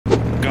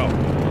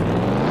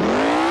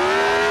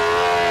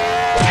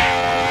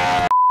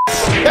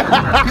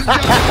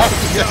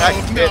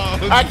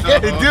I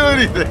can't do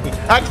anything.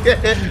 I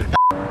can't.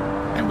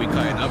 And we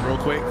cutting up real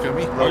quick. Feel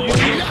me? Are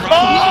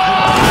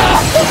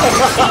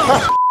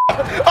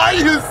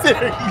you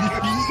serious?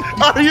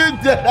 Are you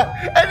dead?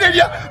 And then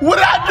what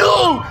did I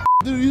do?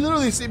 Dude, you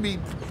literally see me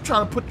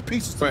trying to put the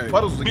pieces to the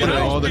puddles together.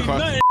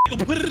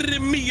 Put it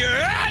in me.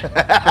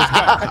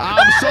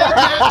 I'm so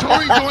glad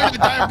Tori joined the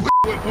damn.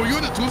 Were you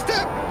in the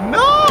two-step?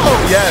 No.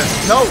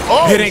 Yes. No.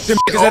 Oh. It ain't the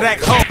niggas of that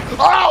coat.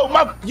 Oh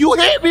my! You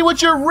hit me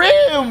with your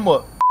rim.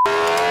 Oh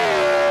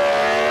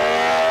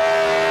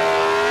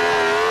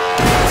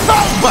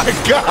my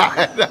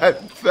God!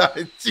 It's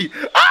gonna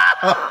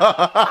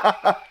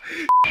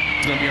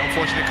be an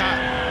unfortunate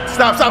cop.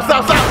 Stop! Stop!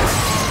 Stop! Stop!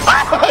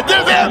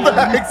 There's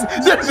airbags!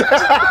 There's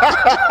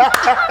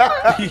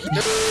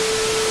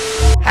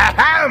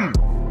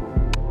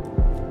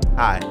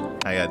Hi,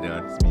 how y'all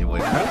doing? It's me, your boy.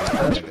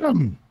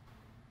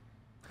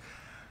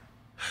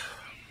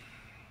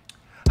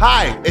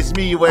 Hi, it's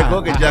me, your boy.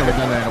 Go get I haven't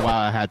done that in a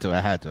while. I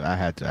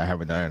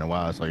haven't done it in a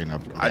while, so you know.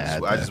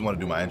 I just want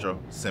to do my intro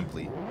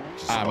simply.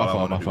 My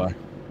fault.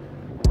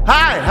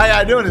 Hi, how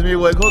y'all doing? It's me, your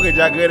boy. Go get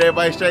y'all good.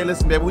 Everybody straight.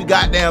 Listen, baby, we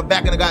goddamn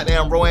back in the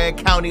goddamn Rowan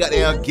County,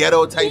 goddamn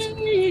ghetto type.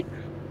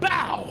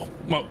 Bow.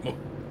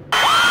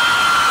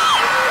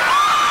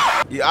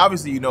 Yeah,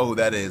 obviously you know who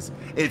that is.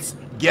 It's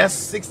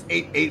guest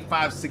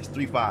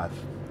 6885635.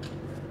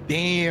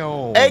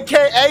 Damn.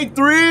 AKA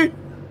 3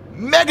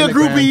 Mega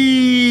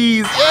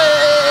Groupies.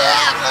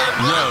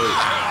 Yeah. Yo,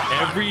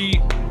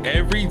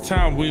 every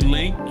time we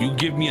link, you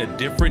give me a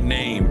different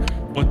name.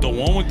 But the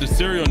one with the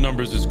serial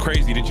numbers is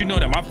crazy. Did you know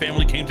that my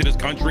family came to this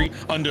country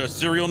under a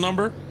serial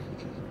number?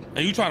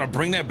 And you trying to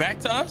bring that back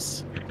to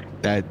us?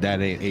 That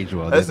ain't age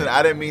well. Listen,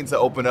 I didn't mean to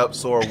open up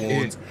sore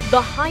wounds.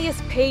 The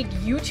highest paid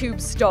YouTube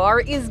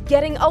star is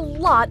getting a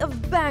lot of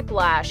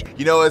backlash.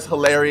 You know, it's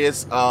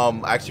hilarious. I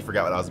actually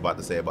forgot what I was about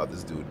to say about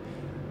this dude.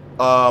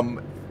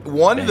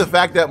 One, the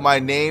fact that my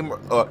name,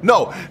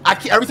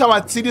 every time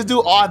I see this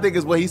dude, all I think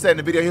is what he said in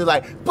the video. He was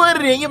like, put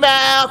it in your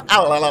mouth.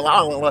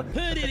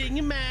 Put it in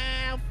your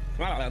mouth.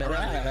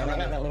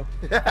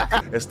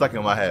 It's stuck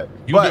in my head.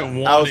 I've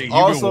been wanting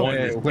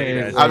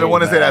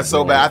to say that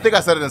so bad. I think I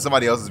said it in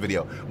somebody else's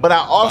video. But I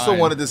also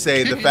wanted to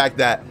say the fact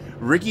that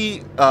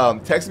Ricky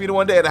texted me the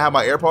one day and I had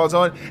my AirPods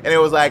on, and it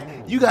was like,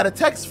 you got a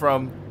text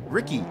from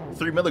Ricky,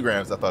 3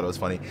 milligrams. I thought it was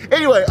funny.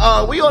 Anyway,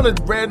 we on a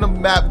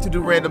random map to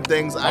do random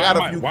things. I got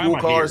a few cool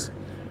cars.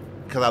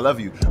 Because I love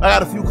you. I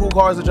got a few cool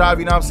cars to drive,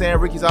 you know what I'm saying?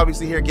 Ricky's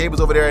obviously here. Gabe was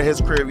over there at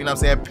his crib, you know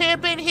what I'm saying?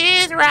 Pimping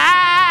his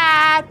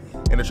ride.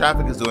 And the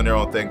traffic is doing their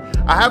own thing.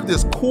 I have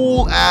this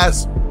cool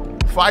ass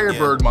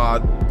Firebird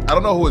mod. I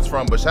don't know who it's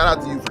from, but shout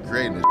out to you for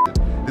creating this shit.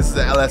 This is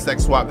an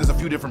LSX swap. There's a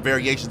few different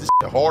variations. This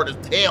shit hard as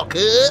hell,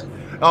 cuz.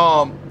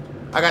 I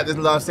got this,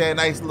 you know what I'm saying,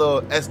 nice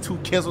little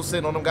S2 Kizzle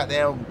sitting on them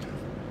goddamn,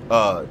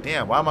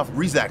 damn, why am I,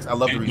 Rezax. I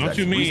love the Rezax.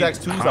 Rezax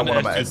 2s are one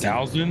of my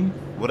S2000.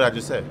 What did I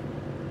just say?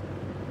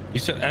 You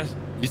said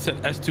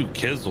S2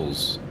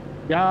 Kizzles.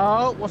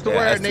 Yo, what's the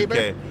word,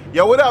 neighbor?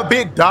 Yo, what up,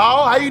 big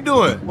dog? How you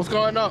doing? What's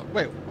going on?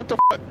 Wait, what the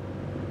fuck?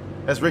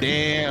 That's Ricky.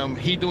 Damn,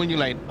 he doing you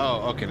like,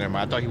 oh, okay, never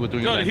mind. I thought he was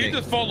doing you like did he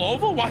just fall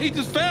over? Why he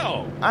just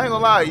fell? I ain't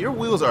gonna lie, your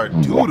wheels are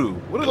doo-doo.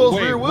 What are those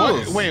rear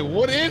wheels? Wait,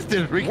 what is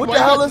this, Ricky? What the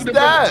hell is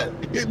that?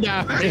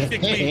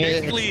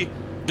 Basically,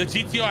 the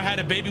GTR had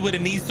a baby with a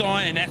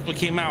Nissan, and that's what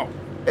came out.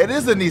 It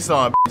is a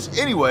Nissan, bitch.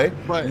 Anyway,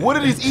 what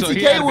are these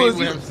ETK wheels?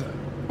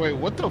 Wait,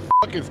 what the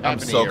fuck is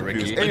happening here,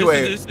 Ricky?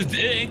 Anyway,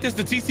 ain't this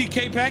the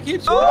TCK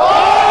package?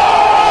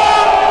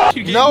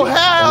 No,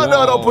 hell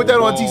no, don't put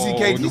that on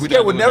TCK.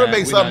 TCK would never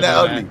make something that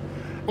ugly.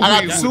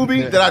 I got the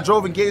Subi that I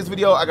drove in Gabe's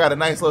video. I got a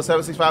nice little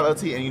 765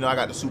 LT, and you know I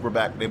got the Super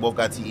back. They both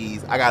got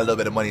TEs. I got a little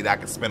bit of money that I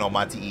can spend on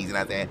my TEs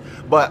and that.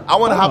 But I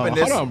want to hop in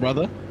this. Hold on,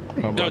 brother.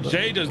 Yo,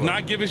 Jay does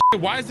not give a shit.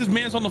 Why is this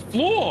man's on the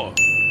floor?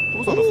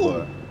 Who's on the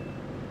floor?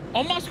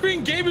 On my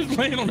screen, Gabe is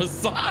laying on the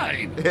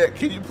side. Yeah,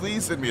 can you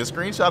please send me a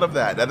screenshot of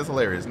that? That is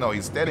hilarious. No,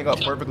 he's standing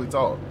up perfectly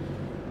tall.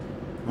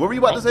 What were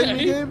you about to say to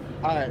me, Gabe?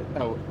 Alright,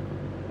 no.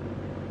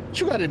 What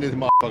you got in this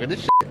motherfucker?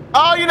 This shit.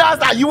 Oh, you know, it's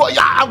not you.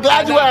 Yeah, I'm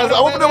glad you asked.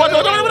 I'm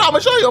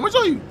gonna show you. I'm gonna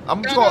show you.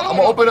 I'm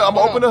gonna open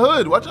the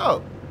hood. Watch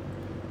out.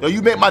 Yo,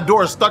 you made my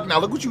door stuck now.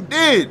 Look what you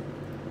did,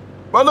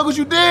 bro. Look what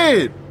you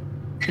did.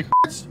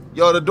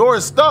 Yo, the door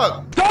is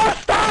stuck. Door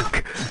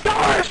stuck.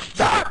 Door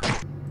stuck.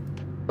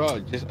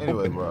 Bro, just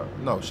anyway, bro.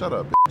 No, shut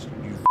up, bitch.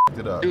 You f***ed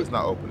it up. It's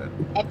not opening.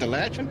 Up the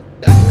latch?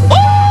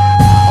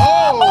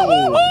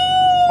 Oh!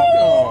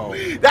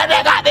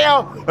 That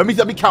goddamn. Let me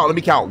count. Let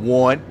me count.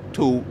 1,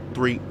 2,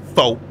 3,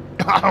 4.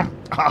 Is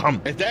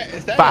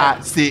that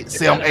 5, 6,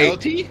 7, 8.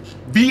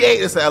 V8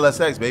 is the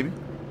LSX, baby.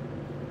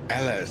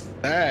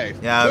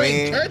 LSX. Yeah, I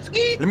mean,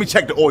 let me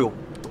check the oil.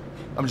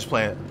 I'm just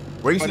playing.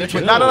 Where you see the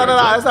twin? No.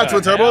 That's not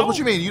twin turbos. What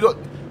you mean? You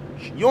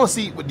don't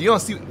see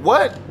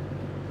what?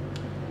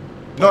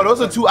 No, those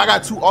are two. I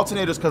got 2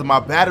 alternators because my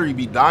battery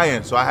be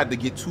dying, so I had to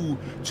get 2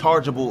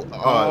 chargeable.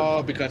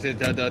 Because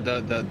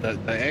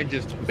the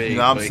engine's too big. You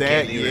know what I'm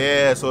saying?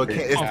 Yeah, so it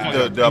can't. It's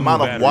the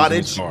amount of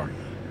wattage.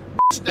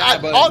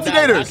 Yeah,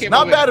 alternators,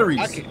 not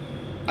batteries.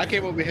 I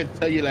came over here to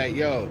tell you, like,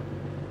 yo,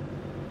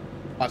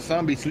 my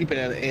son be sleeping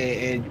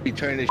and you be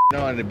turning this shit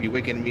on and be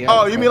waking me up.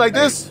 Oh, you mean like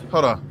this?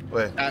 Hold on,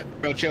 wait.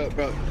 Bro, chill,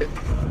 bro.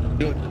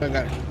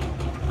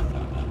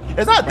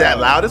 It's not that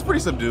loud. It's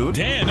pretty subdued.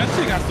 Damn, that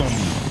shit got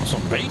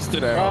some bass to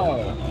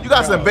that. You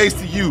got some bass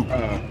to you.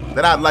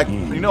 That I like.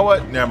 You know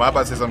what? Never mind. I'm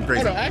about to say something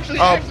crazy. Hold on, actually,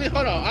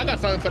 hold on. I got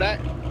something for that.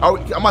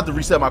 I'm about to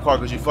reset my car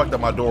because you fucked up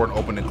my door and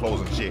opened and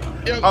closed and shit.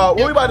 Yo, what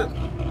we about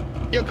to?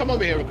 Yo, come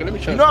over here, real quick. Let me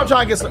show you. You know I'm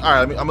trying to get some.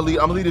 All right, I'm gonna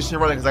leave this shit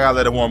running because I gotta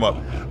let it warm up.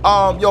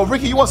 Yo,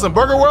 Ricky, you want some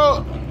Burger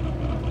World?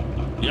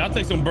 Yeah, I'll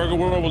take some Burger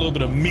World with a little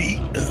bit of meat.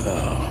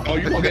 Oh,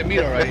 you gonna get meat,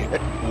 all right?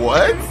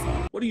 What?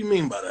 What do you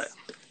mean by that?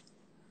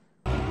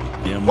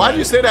 Yeah, why did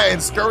you say that and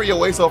scurry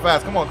away so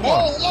fast? Come on, come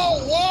on.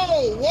 Whoa.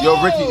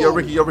 Yo,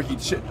 Ricky.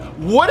 Shit.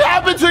 What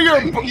happened to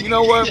your? You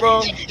know what,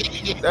 bro?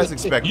 That's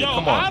expected. Yo,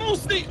 Come on. I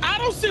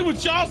don't see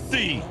what y'all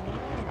see.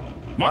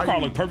 My car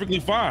look perfectly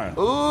fine.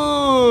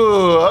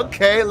 Ooh,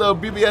 okay, little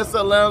BBS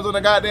LMs on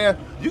the goddamn.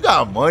 You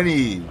got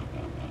money.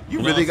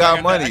 You really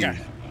got money.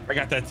 I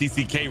got that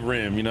TCK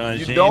rim, you know.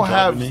 You don't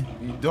have. You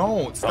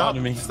don't. Stop.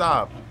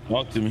 Stop.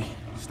 Talk to me.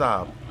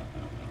 Stop.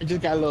 I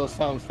just got a little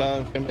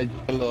something,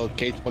 a little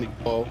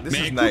K24. This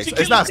is nice.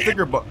 It's not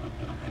sticker bomb.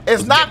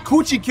 It's not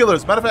coochie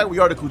killers. Matter of fact, we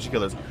are the coochie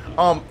killers.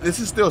 This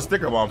is still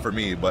sticker bomb for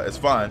me, but it's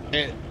fine.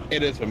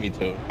 It is for me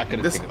too. I could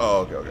have.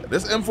 Oh, okay.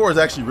 This M4 is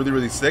actually really,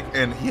 really sick,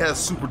 and he has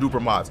super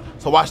duper mods.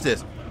 So watch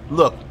this.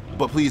 Look,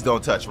 but please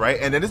don't touch, right?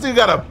 And then this thing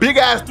got a big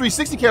ass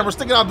 360 camera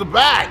sticking out the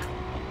back.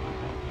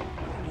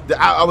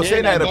 I was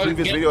saying that in a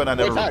previous video, and I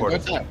never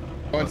recorded.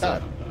 Go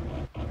inside.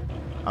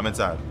 I'm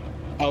inside.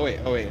 Oh wait.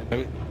 Hold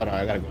on,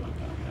 I gotta go.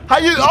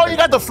 You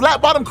got the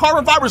flat bottom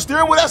carbon fiber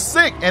steering wheel? That's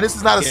sick. And this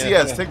is not a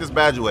CS. Take this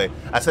badge away.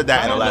 I said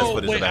that in the last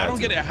footage. Wait, I don't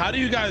get it. How do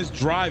you guys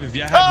drive if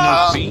you have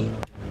no feet?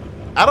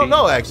 I don't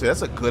know, actually.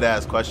 That's a good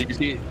ass question.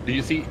 Did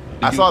you see?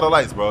 I saw the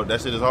lights, bro.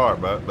 That shit is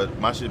hard, bro. But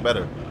my shit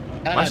better.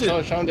 I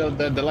showed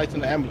the lights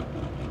in the emblem.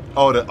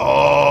 I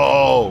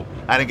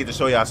didn't get to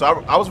show y'all.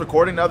 So I was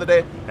recording the other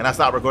day, and I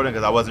stopped recording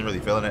because I wasn't really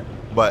feeling it.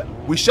 But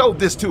we showed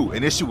this too,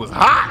 and this shit was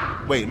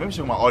hot. Wait, let me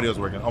show my audio's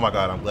working. Oh my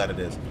god, I'm glad it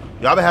is.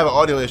 Y'all been having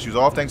audio issues,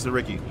 all thanks to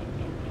Ricky.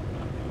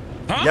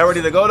 Huh? Y'all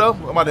ready to go though?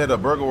 I'm about to hit a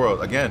Burger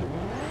World again.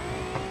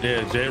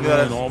 Yeah, Jay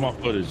running all my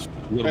footage.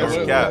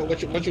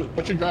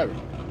 What you driving?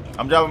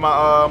 I'm driving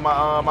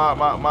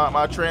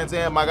my Trans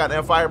Am, my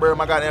goddamn Firebird,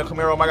 my goddamn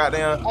Camaro, my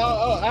goddamn.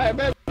 I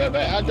bet.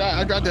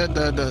 I drive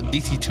the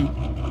DC2.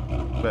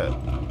 Bet.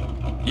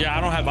 Yeah,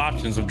 I don't have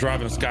options of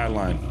driving a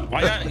Skyline.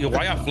 Why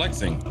y'all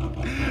flexing?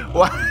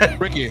 Why?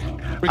 Ricky,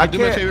 do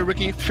me a favor,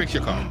 Ricky. Fix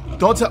your car.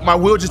 Don't tell. My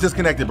wheel just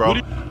disconnected, bro.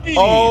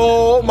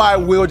 Oh, my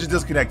wheel just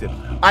disconnected.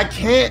 I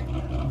can't.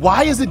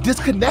 Why is it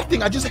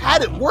disconnecting? I just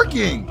had it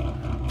working.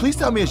 Please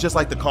tell me it's just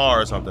like the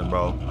car or something,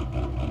 bro.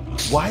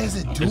 Why is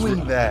it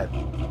doing that?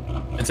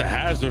 It's a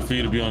hazard for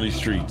you to be on these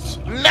streets.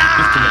 No!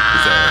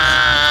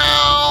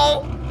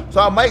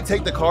 So I might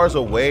take the cars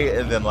away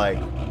and then like,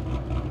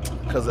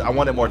 because I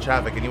wanted more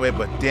traffic anyway,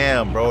 but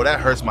damn, bro, that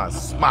hurts my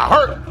soul,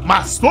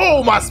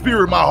 my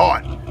spirit, my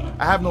heart.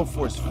 I have no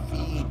force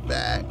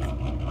feedback.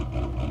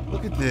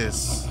 Look at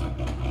this.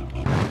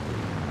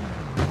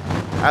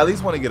 I at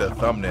least want to get a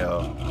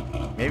thumbnail.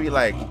 Maybe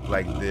like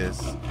this.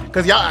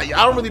 Because I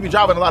don't really be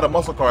driving a lot of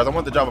muscle cars. I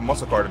want to drive a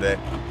muscle car today.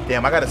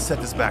 Damn, I got to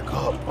set this back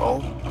up,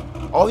 bro.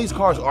 All these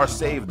cars are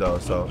saved, though,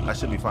 so I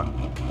should be fine.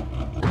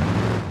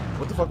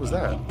 What the fuck was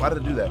that? Why did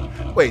it do that?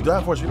 Wait, do I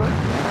have force feedback?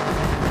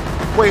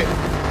 Wait.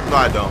 No,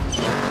 I don't.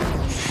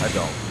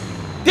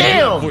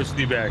 Damn! Force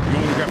feedback. You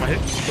want me to grab my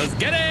hip? Let's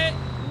get it!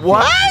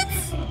 What?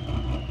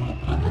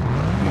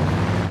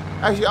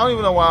 Actually, I don't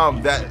even know why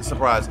I'm that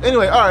surprised.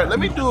 Anyway, all right, let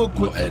me do a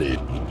quick edit.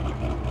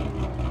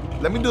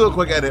 Let me do a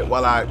quick edit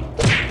while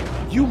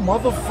you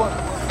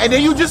motherfucker. And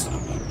then you just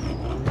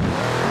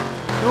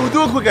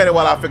do a quick edit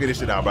while I figure this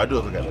shit out, bro. Do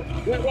a quick edit.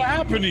 What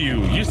happened to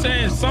you? You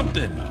saying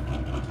something?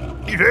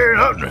 You saying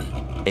something?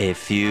 A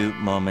few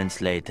moments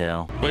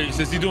later. Wait,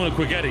 since you're doing a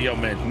quick edit, yo,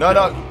 man. No.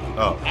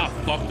 Oh. I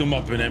fucked him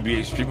up in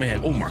NBA Street,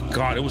 man. Oh my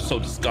God, it was so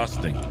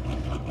disgusting.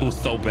 It was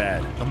so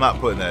bad. I'm not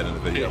putting that in the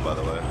video, by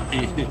the way.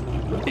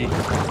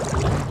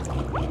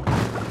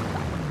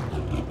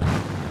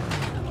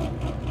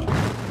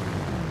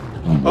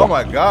 Oh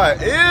my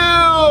God!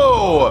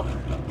 Ew!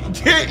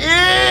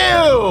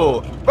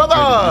 Ew!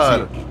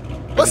 Brother!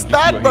 What's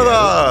that,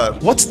 brother?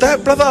 What's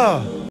that,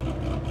 brother?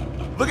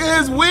 Look at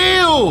his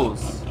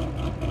wheels!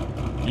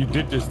 You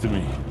did this to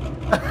me.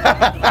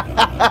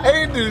 I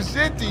didn't do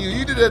shit to you.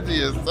 You did that to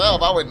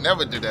yourself. I would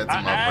never do that to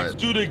my friend. I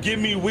asked you to give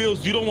me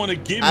wheels. You don't want to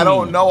give me. I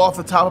don't know off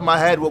the top of my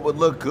head what would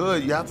look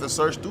good. You have to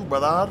search through,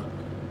 brother.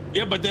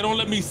 Yeah, but they don't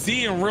let me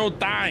see in real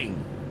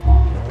time.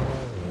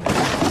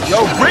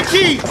 Yo,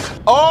 Ricky!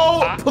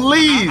 Oh,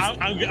 please!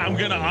 I'm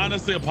gonna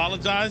honestly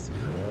apologize.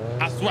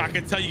 I swear I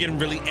can tell you're getting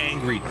really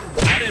angry.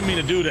 I didn't mean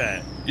to do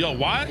that. Yo,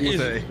 why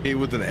he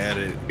was an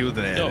edit.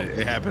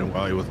 It happened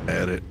while he was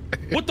at it.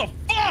 What the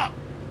fuck?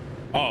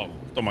 Oh,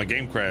 thought my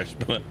game crashed.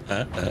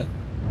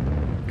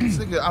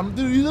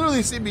 Dude, you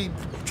literally see me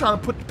trying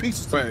to put the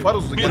pieces to the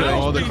puddles together.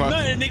 All the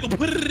nigga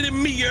put it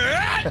in me.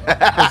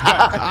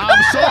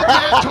 I'm so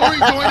glad Tori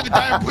joined the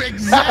time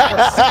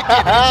exact second.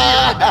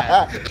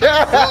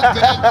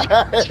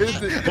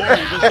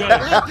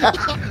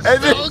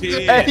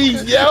 And he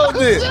yelled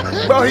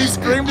it. Bro, he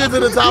screamed it to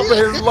the top of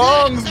his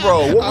lungs,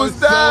 bro. What was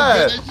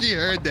that? So glad she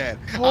heard that.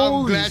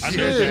 Holy I'm glad I she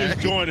knew heard she that.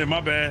 was joining,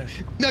 my bad.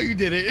 No, you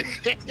didn't.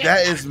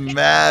 That is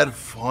mad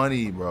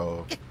funny,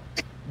 bro.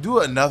 Do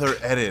another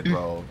edit,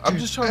 bro. I'm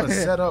just trying to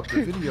set up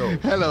the video.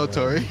 Hello,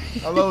 Tori.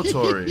 Hello,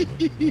 Tori.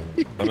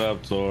 What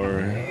up,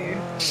 Tori?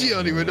 She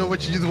don't even know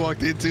what she just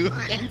walked into.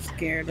 I'm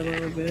scared a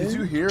little bit. Did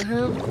you hear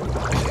him?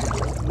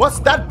 What's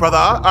that, brother?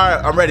 All right,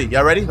 I'm ready.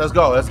 Y'all ready? Let's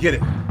go. Let's get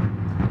it.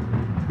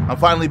 I'm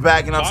finally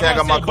back, and I'm saying I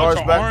got my cars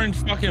back. Orange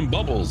fucking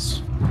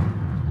bubbles.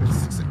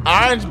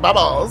 Orange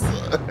bubbles.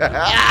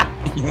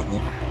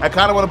 I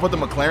kind of want to put the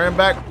McLaren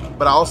back,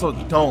 but I also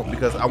don't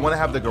because I want to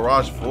have the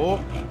garage full.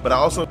 But I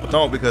also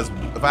don't because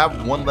if I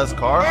have one less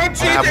car, I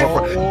have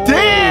more.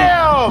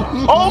 Damn!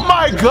 Oh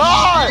my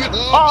God!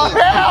 Oh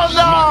hell I'm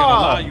not gonna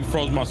no! lie, you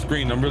froze my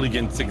screen. I'm really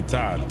getting sick and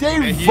tired.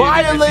 They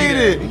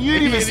violated. You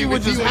didn't even see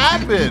what just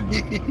happened.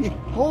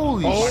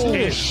 Holy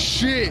shit!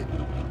 Shit!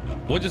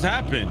 What just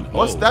happened?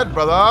 What's that,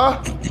 brother?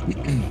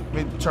 Let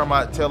me turn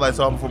my taillights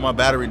off before my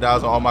battery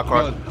dies on all my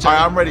cars. All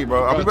right, I'm ready,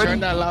 bro. Are we ready? Turn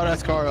that loud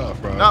ass car off,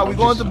 bro. Nah, we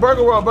going to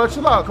Burger World, bro.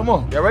 Chill out. Come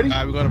on. Y'all ready? All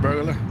right, we going to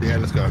Burger? Yeah,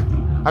 let's go.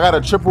 I got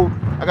a triple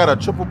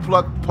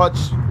plug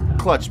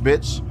clutch,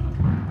 bitch.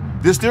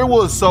 This steering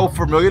wheel is so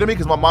familiar to me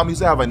because my mom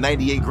used to have a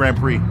 98 Grand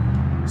Prix.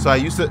 So I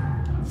used to.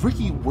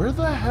 Ricky, where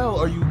the hell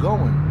are you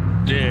going?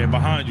 Yeah,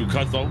 behind you,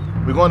 cuzzo.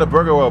 We're going to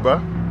Burger World,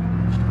 bro.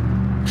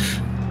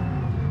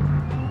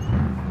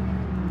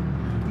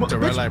 It's a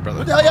red light, brother.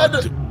 What the hell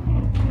y'all do?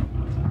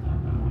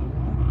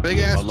 Big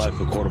ass. My life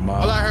a quarter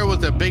mile. All I heard was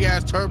the big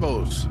ass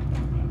turbos.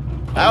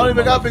 I don't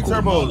even got big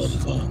turbos.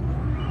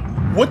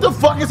 What the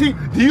fuck is he?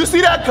 Do you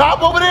see that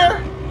cop over there?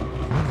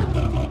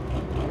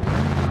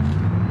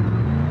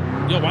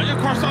 Yo, why your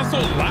car sound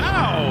so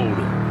loud?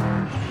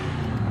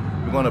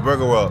 We're going to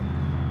Burger World.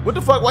 What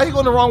the fuck? Why he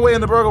going the wrong way in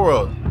the Burger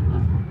World?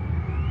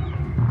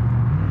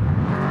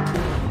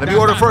 Let me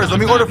order first. Let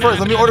me order first.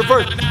 Let me order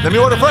first. Let me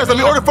order first. Let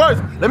me order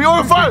first. Let me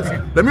order first.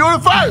 Let me order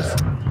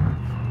first.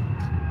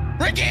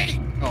 Ricky!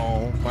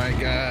 Oh my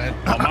God.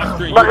 On my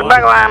screen. Welcome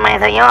back around, man.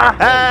 Senora.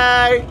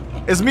 Hey,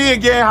 it's me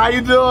again. How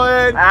you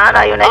doing? I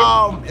know you,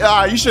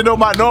 nigga. You should know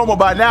my normal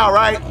by now,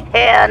 right?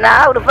 Hell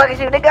nah. Who the fuck is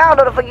you, nigga? I don't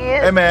know who the fuck you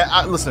is. Hey man,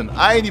 listen.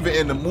 I ain't even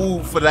in the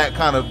mood for that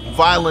kind of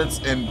violence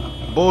and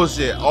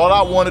bullshit. All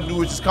I want to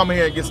do is just come in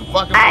here and get some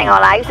fucking. I ain't gonna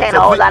lie. You saying a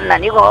whole lot of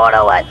nothing. You gonna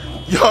order what?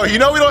 Yo, you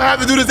know we don't have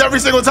to do this every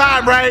single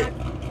time, right?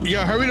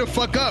 Yo, hurry the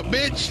fuck up,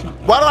 bitch.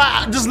 Why do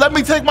I just let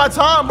me take my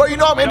time, bro? You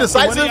know I'm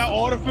indecisive. What y'all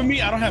order for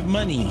me? I don't have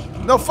money.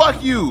 No,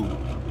 fuck you.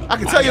 I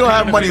can tell you don't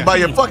have money by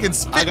your fucking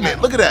spitting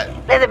it. Look at that.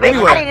 Listen, bitch.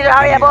 Anyway. I need you to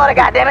hurry up order,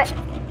 goddammit.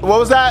 What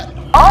was that?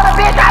 Order,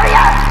 bitch. Hurry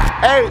up.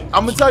 Hey,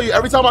 I'm gonna tell you,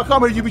 every time I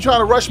come here, you be trying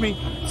to rush me.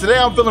 Today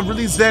I'm feeling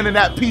really zen in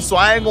that peace, so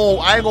I ain't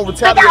gonna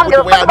retaliate with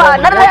the way I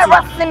normally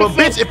want to. But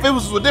bitch, if it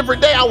was a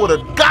different day, I would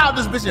have got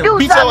this bitch and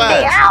beat your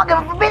ass. I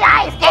don't give a bitch.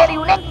 I ain't scared of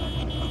you, nigga.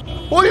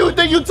 Who do you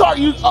think you talk?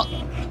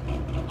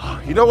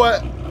 You know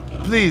what?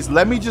 Please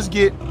let me just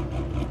get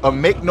a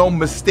make no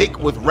mistake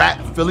with rat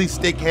Philly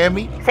steak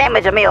hammy.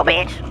 Sandwich or meal,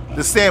 bitch.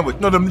 The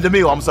sandwich, no, the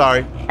meal. I'm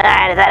sorry.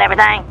 Alright, is that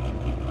everything?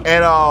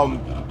 And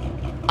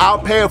I'll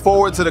pay it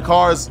forward to the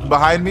cars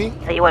behind me.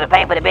 So you want to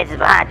pay for the bitches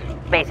behind you,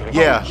 basically?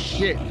 Yeah.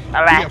 Shit.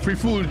 All right. You got free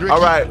food, Ricky.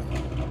 All right.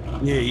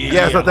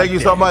 Yeah. So thank you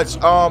so much.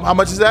 How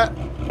much is that?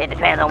 It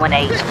depends on when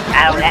they.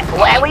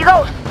 Where you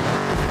go?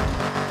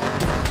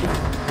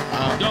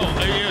 Yo,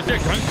 is there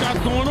gunshots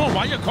going on?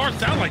 Why your car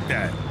sound like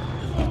that?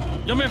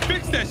 Yo, man,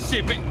 fix that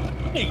shit, man.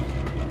 Hey.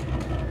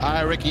 All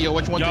right, Ricky, yo,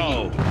 what you want to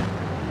eat?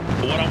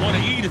 What I want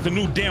to eat is a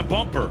new damn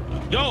bumper.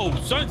 Yo,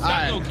 son,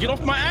 yo, get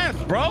off my ass,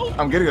 bro.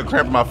 I'm getting a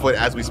cramp in my foot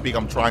as we speak.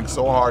 I'm trying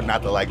so hard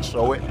not to like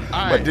show it,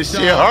 but this so,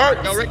 shit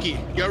hurts. Yo,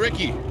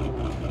 Ricky.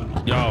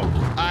 Yo. All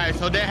right,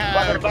 so they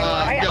have.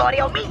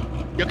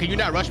 Yo, can you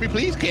not rush me,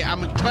 please? Okay,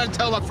 I'm trying to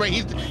tell my friend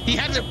he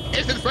hasn't.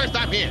 It's his first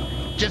time here.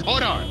 Just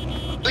hold on,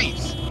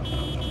 please.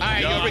 All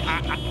right, yo, Ricky.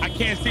 I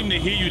can't seem to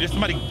hear you. There's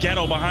somebody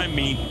ghetto behind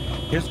me.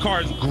 His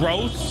car is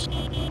gross.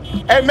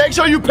 Hey, make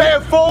sure you pay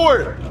it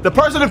forward. The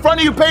person in front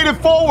of you paid it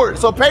forward,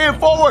 so pay it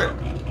forward.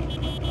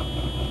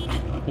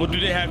 What do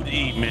they have to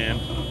eat, man?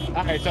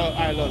 All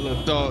right,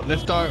 look. So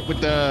let's start with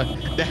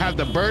they have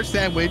the bird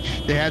sandwich.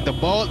 They have the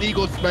bald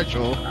eagle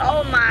special.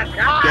 Oh my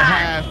God. They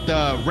have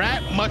the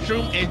rat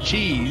mushroom and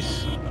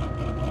cheese.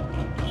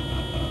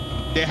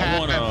 They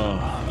have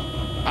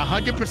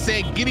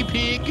 100% guinea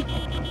pig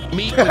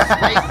meat with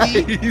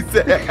spicy.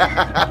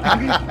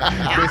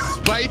 with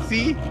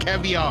spicy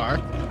caviar.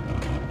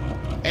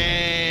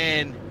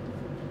 And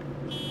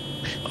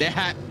they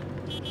had.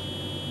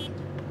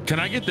 Can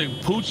I get the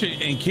pooch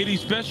and kitty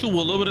special with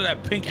a little bit of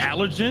that pink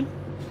allergen?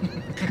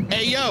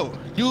 Hey yo,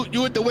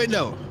 you at the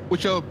window.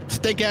 with your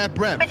stink ass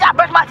breath. Bitch, I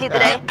brushed my teeth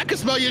today. I can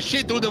smell your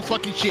shit through the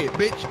fucking shit,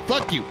 bitch.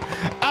 Fuck you.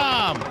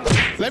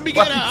 Let me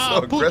get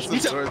a pooch.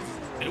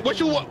 What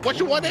you want? What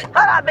you want? Hold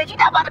on, bitch. You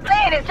not about to play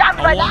in this. Drop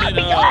me right now. I'll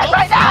beat your ass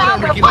right now. Hold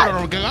on, Ricky.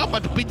 Hold on, I'm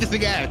about to beat this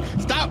nigga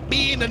ass. Stop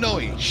being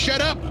annoying.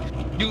 Shut up,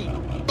 you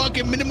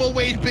fucking minimum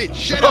wage bitch.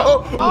 Shut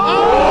up.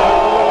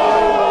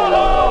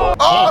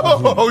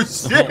 Oh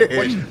shit!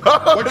 What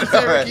you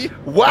say, Ricky?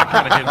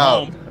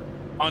 Wow.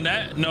 On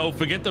that, no,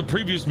 forget the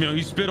previous meal.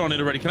 He spit on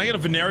it already. Can I get a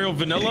Venereal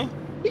vanilla?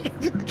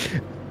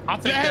 I'll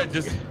take that.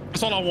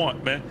 That's all I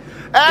want, man.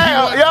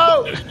 Hey,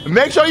 yo,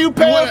 make sure you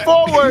pay it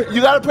forward.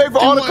 You gotta pay for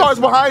all the cars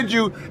behind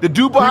you. The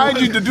dude behind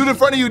you, the dude in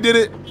front of you did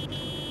it.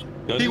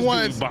 Yo, he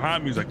wants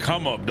behind me is a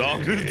come up,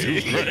 dog. He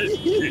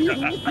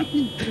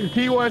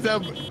wants a.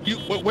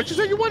 What you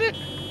say you wanted?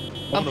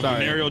 I'm sorry.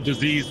 Venereal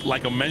disease,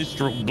 like a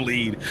menstrual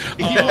bleed.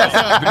 He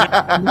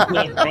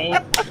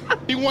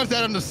wants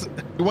that on the.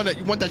 You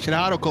want that shit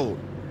hot or cold?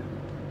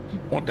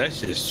 Want that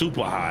shit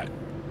super hot.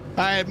 All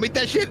right, make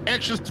that shit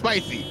extra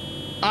spicy.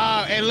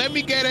 And let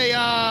me get a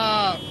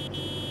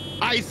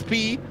ice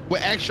tea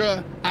with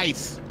extra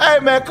ice. Hey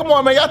man, come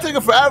on man, y'all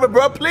taking forever,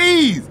 bro.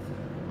 Please,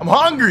 I'm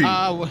hungry.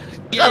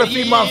 Gotta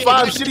feed my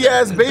 5 shitty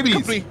ass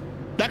babies.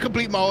 That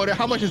complete my order.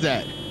 How much is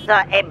that? So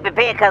it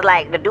prepared because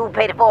like the dude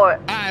paid it for it.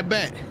 I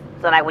bet.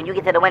 So like when you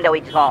get to the window, he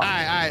just gone. All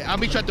right. I'll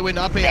meet you at the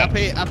window. I'll pay it at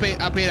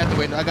the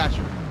window. I got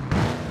you.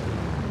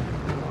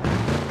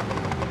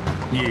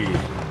 Yeah.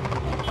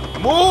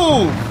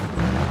 Move.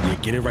 Yeah,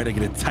 get it right and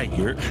get it tight.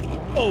 You're.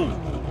 Oh.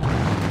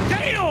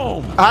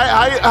 Damn.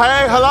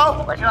 Hi,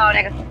 hello? What you on,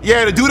 nigga?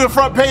 Yeah, the dude in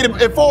front paid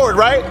it forward,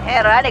 right?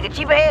 Hell, that nigga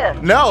cheaper here.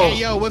 No.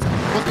 Hey, yo, what's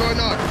going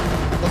on?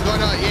 What's going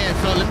on? Yeah,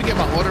 so let me get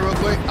my order real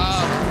quick.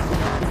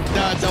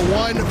 The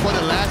one for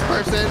the last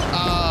person,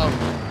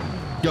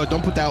 yo,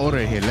 don't put that order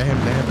in here. Let him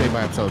pay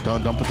by himself.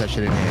 Don't put that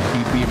shit in here.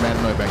 He be mad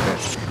annoyed back there.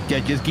 Yeah,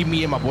 just give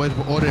me and my boys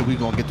order and we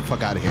gonna get the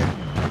fuck out of here.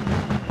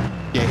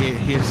 Yeah,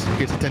 here's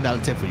a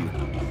 $10 tip for you.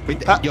 Make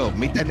that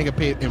nigga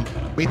pay him.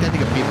 Make that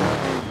nigga pay more.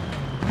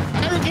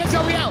 Eric, can't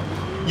tell me out.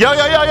 Yo,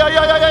 you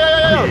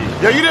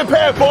didn't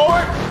pay it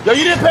forward? Yo,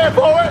 you didn't pay it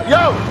forward?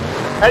 Yo,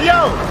 hey,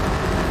 yo,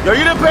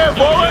 you didn't pay it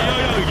forward?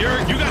 Yo,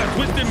 you got a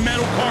twisted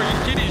metal car.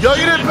 Your shit is. Yo,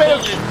 you didn't pay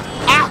it.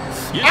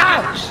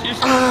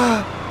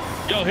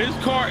 Yo, his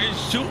car is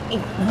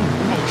shooting.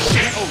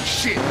 Oh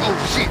shit.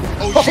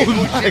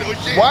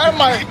 Why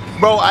am I,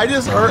 bro? I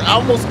just heard. I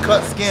almost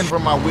cut skin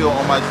from my wheel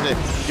on my shit.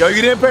 Yo,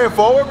 you didn't pay it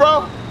forward,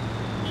 bro?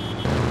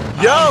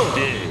 Yo,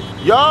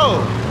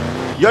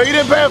 you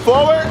didn't pay it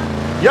forward?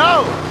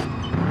 Yo,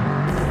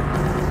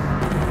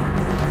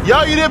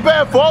 you didn't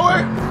pay it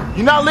forward?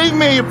 You're not leaving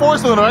me in your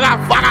 4-cylinder. I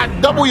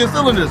got double your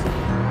cylinders.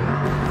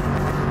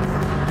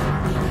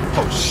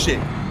 Oh shit!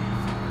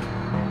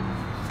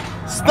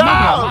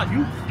 Stop!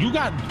 You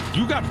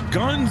got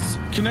guns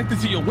connected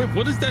to your whip.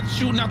 What is that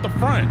shooting out the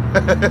front?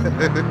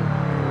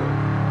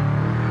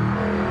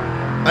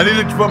 I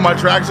need to put my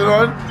traction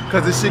on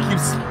because this shit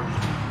keeps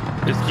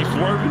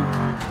swerving.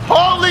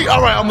 Holy!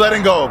 All right, I'm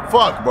letting go.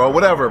 Fuck, bro.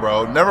 Whatever,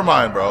 bro. Never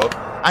mind, bro.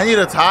 I need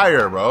a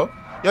tire, bro.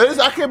 Yo,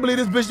 I can't believe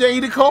this bitch didn't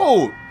eat it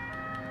cold.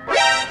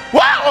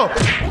 Wow!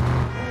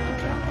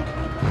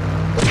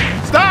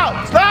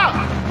 Stop!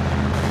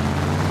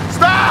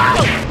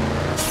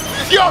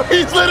 Yo,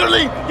 he's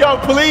literally,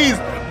 please.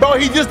 Bro,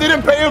 he just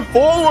didn't pay it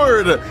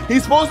forward.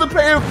 He's supposed to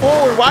pay it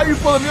forward. Why are you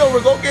pulling me over?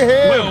 Go get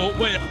him.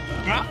 Wait.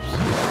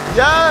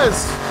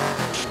 Yes.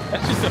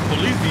 That shit said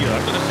Polizia. I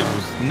thought that shit was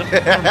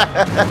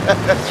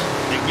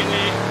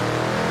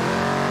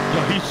Yo,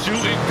 he's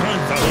shooting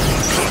guns out.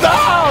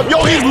 Stop!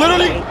 Yo, he's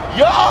literally,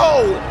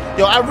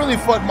 Yo, I really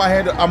fucked my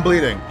hand up. I'm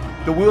bleeding.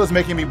 The wheel is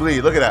making me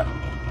bleed. Look at that.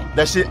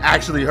 That shit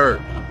actually hurt.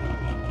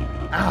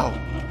 Ow.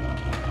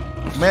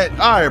 Man,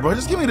 all right, bro.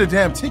 Just give me the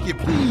damn ticket,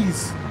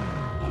 please.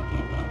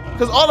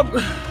 Because I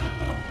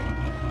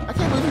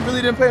can't believe he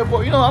really didn't pay it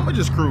for. You know, I'm going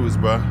to just cruise,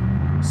 bro.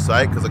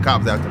 Psych, because the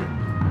cop's after me.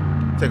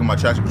 Taking my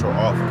traction control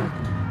off.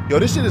 Yo,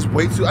 this shit is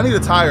way too. I need a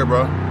tire,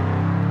 bro.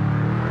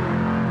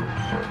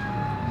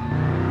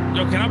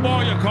 Yo, can I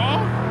borrow your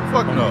car?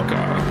 Fuck no. Oh,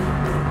 God.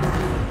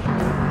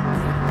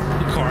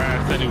 Your car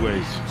ass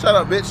anyways. Shut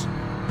up, bitch.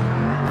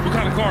 What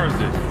kind of car is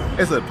this?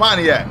 It's a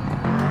Pontiac.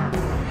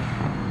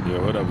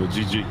 Yo, whatever,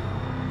 GG.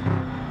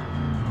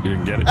 You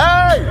didn't get it?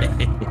 Hey!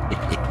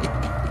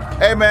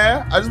 Hey,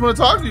 man. I just want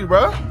to talk to you,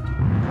 bro. What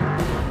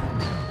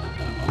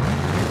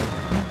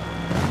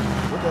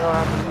the hell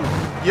happened to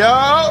you?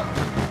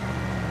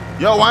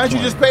 Yo, why don't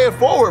you just pay it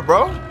forward,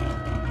 bro?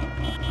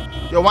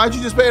 Yo, why don't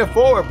you just pay it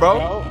forward,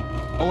 bro?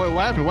 Oh, wait,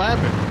 what happened?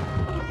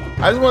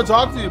 I just want to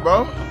talk to you,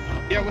 bro.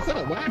 Yeah, what's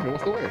up? What happened?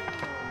 What's the word?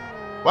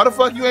 Why the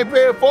fuck you ain't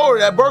paying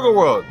forward at Burger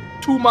World?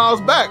 2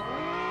 miles back.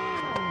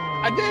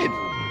 I did.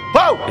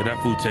 Whoa! Yeah, that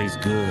food tastes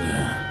good.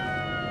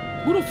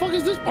 Who the fuck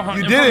is this behind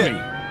you? You did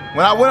it.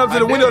 When I went up to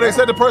the window, they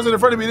said the person in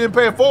front of me didn't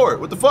pay it forward.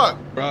 What the fuck?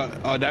 Bro,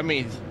 oh, that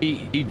means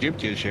he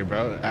gypped you shit,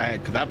 bro.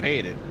 Cause I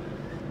paid it.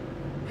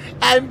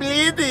 I'm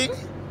bleeding.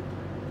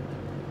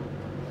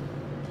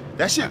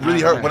 That shit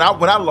really hurt. When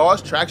I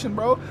lost traction,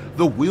 bro,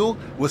 the wheel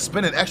was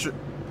spinning extra.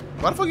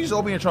 Why the fuck you just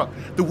open your trunk?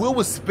 The wheel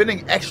was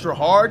spinning extra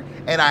hard,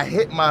 and I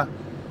hit my...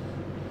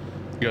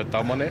 You got a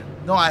thumb on it?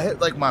 No, I hit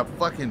like my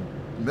fucking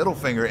middle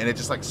finger, and it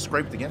just like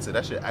scraped against it.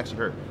 That shit actually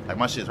hurt. Like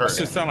my shit hurt. That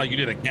shit sound like you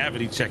did a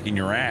cavity check in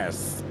your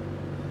ass.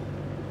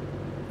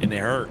 And it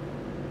hurt.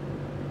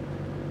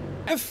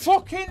 A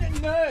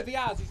fucking nervy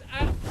ass is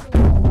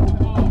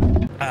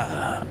absolutely...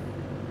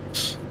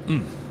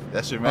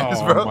 That's your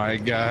man's, bro. Oh my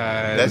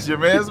god. That's your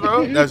man's,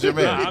 bro. That's your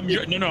man. I'm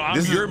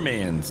your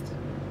man's.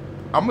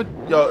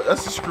 Yo,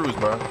 that's the screws,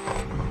 bro.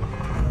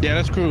 Yeah,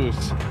 that's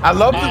cruise. I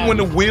love it when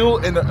the wheel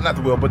and not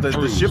the wheel, but the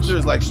shifter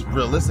is like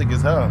realistic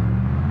as hell.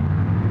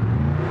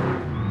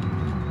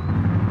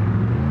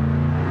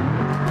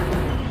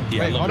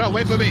 Yeah, wait, hold on,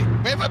 wait for me.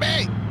 Wait for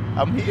me.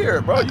 I'm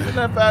here, bro. You in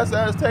that fast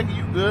ass tank,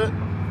 you good?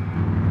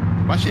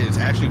 My shit is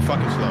actually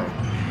fucking slow.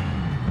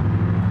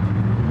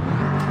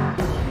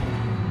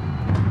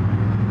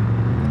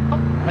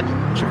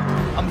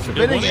 I'm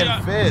spinning in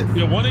fifth.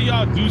 Did one of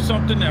y'all do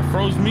something that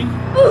froze me?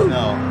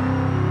 No.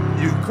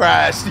 You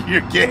crashed.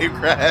 Your game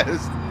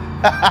crashed.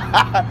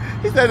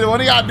 He said, did one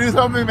of y'all do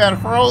something that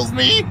froze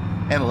me?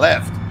 And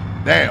left.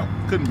 Damn.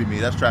 Couldn't be me.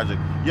 That's tragic.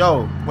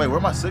 Yo, wait, where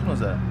are my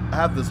signals at? I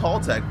have this Hall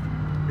Tech.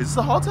 Is this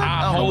a Hall Tech?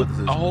 I don't know what this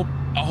is.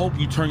 I hope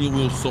you turn your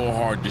wheels so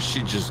hard this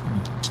shit just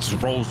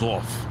rolls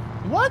off.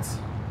 What?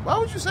 Why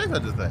would you say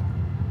such a thing?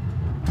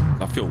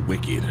 I feel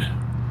wicked.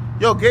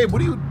 Yo, Gabe, what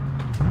do you...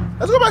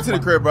 Let's go back to the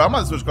crib, bro. I'm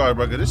about to switch cars,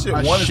 bro, because this shit,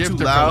 one is too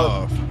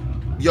loud.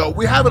 Yo,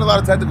 we having a lot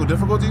of technical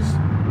difficulties.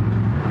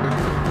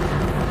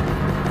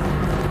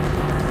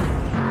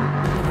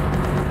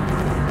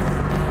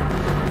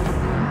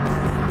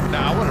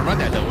 Nah, I want to run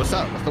that, though. What's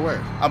up? What's the word?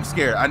 I'm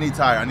scared. I need a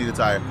tire. I need a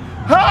tire.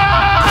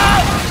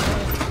 Ah!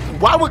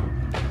 Why would...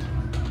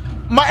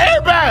 My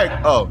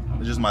airbag! Oh,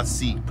 it's just my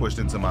seat pushed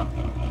into my...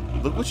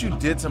 Look what you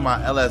did to my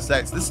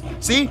LSX. This,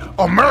 see?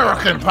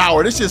 American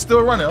power. This shit's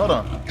still running. Hold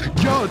on.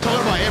 Yo,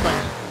 talk about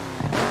airbags.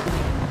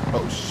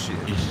 Oh, shit.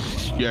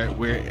 Yeah,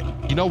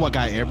 you know what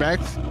got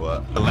airbags?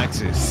 What? The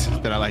Lexus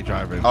that I like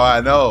driving. Oh,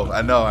 I know.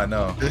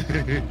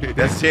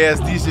 That's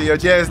JSD shit. Yo,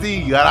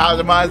 JSD, you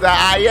gotta optimize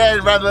that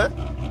IN, brother.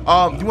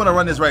 You wanna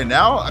run this right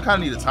now? I kinda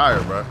need a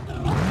tire, bro.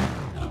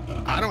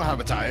 I don't have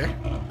a tire.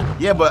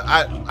 Yeah, but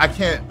I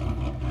can't.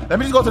 Let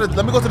me go to the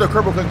curb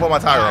real quick and put my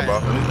tire on, bro.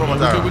 Let me put my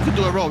tire on. We could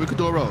do a roll. We could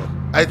do a roll.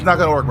 It's not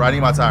gonna work, bro. I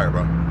need my tire,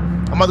 bro.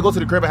 I'm about to go to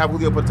the crib and have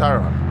Julio put a tire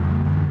on.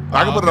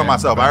 I can put it on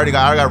myself. I already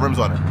got rims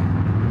on it.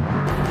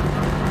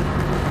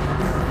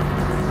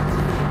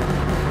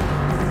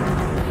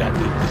 That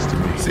did this to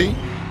me. See?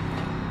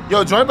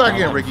 Yo, join back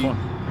in, Ricky.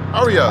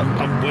 Hurry up.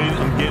 I'm waiting.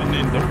 I'm getting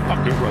in the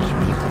fucking rush.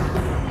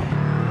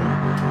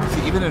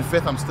 See, even in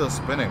fifth, I'm still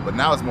spinning, but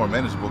now it's more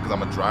manageable because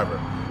I'm a driver.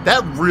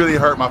 That really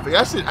hurt my face.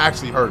 That shit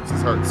actually hurts. It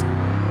hurts.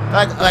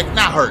 Like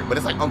not hurt, but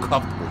it's like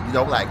uncomfortable. You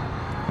know, like.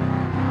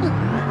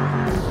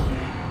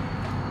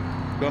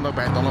 Don't look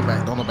back. Don't look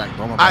back. Don't look back.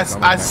 Don't look I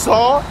back.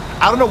 saw.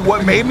 I don't know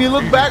what made me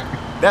look back.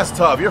 That's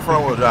tough. You're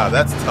front wheel drive.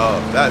 That's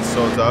tough. That's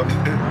so tough.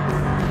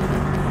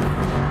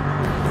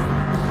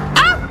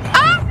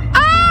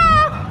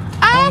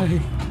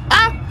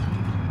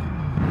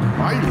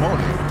 Why are you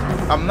moaning?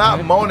 I'm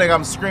not moaning.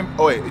 I'm screaming.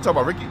 Oh wait, you talking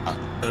about Ricky?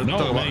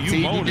 No, man, you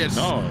moaning.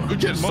 You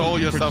just sold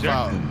yourself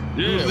out.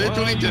 Yeah, You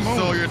literally just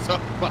sold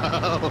yourself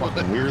out.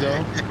 Fucking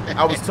weirdo.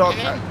 I was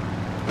talking.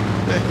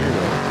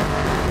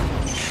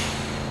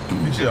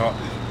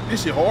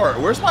 This shit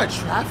hard. Where's my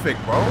traffic,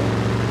 bro?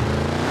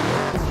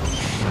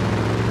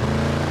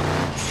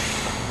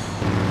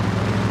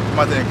 I'm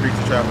about to increase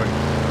the traffic.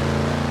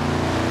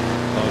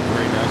 Oh,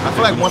 great. Now I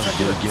feel like once I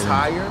get a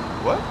tire,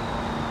 what?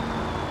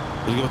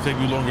 It's gonna take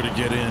me longer to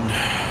get in.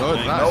 No,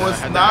 it's not. No,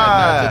 it's not.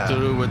 Nothing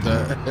to do with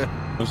that.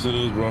 Yes, it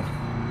is, bro.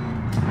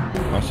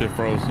 My shit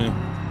froze.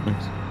 Yeah.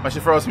 Thanks. My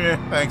shit froze here.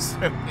 Thanks.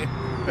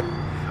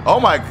 Oh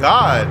my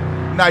god.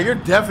 Nah, you're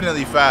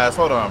definitely fast.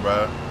 Hold on,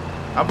 bro.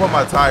 I'm putting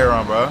my tire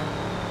on, bro.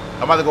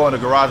 I'm about to go in the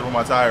garage and put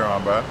my tire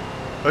on, bro.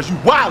 Cause you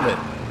wildin'.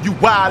 You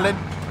wildin'.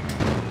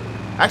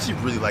 I actually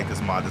really like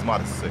this mod. This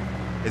mod is sick.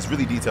 It's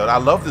really detailed. I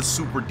love the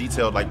super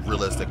detailed, like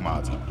realistic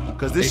mods.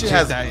 Cause this shit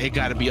has it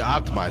gotta be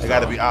optimized. It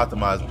gotta be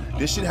optimized.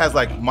 This shit has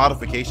like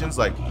modifications,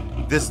 like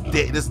this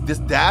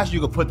dash. You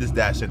can put this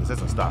dash in. This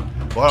doesn't stop.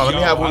 But hold on, let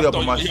me have Julio up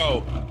on my.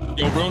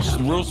 Yo, real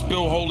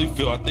spill,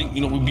 Holyfield. I think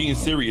we being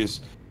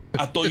serious.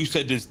 I thought you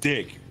said this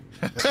dick.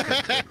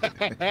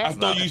 I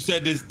thought you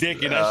said this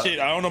dick and that shit.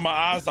 I don't know my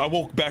eyes. I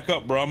woke back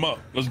up, bro. I'm up.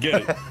 Let's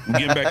get it. I'm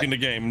getting back in the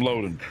game. I'm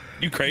loading.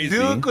 You crazy?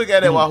 Do a quick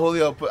edit while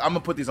Julio. I'm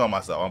gonna put these on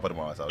myself. I'm gonna put them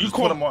on myself. Just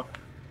put them on.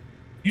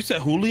 You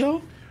said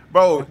Julio?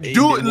 Bro,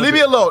 leave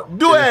me alone.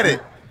 Do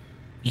edit.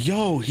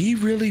 Yo, he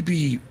really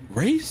be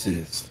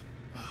racist.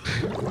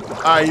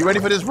 All right, you ready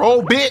for this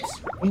roll, bitch?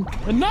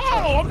 No,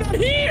 I'm not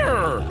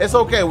here. It's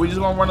okay. We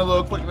just want to run a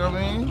little quick. You know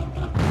what I mean?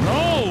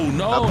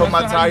 No. I put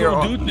my tire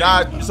on.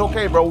 Nah, it's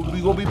okay, bro. We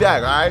gonna be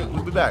back. All right,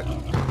 we'll be back.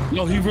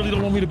 Yo, he really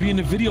don't want me to be in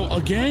the video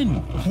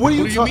again. What do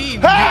you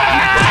mean?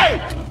 Hey!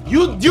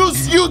 You!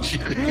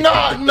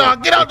 Nah!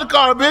 Get out the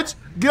car, bitch!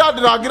 Get out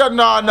the car! Get out!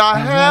 Nah!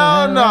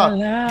 Hell no!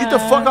 Get the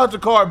fuck out the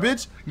car,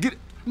 bitch! Get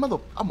mother!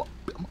 I'm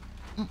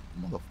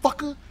a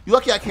motherfucker. You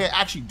lucky I can't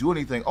actually do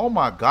anything. Oh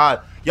my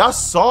God. Y'all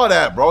saw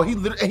that, bro.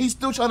 He's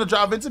still trying to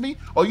drive into me.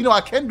 Oh, you know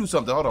I can do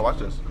something. Hold on, watch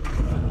this.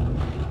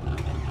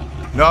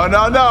 No.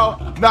 No,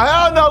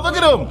 hell no. Look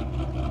at him.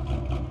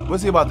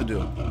 What's he about to do?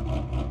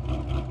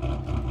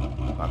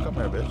 Oh, come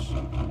here, bitch.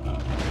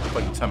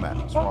 What you talking about?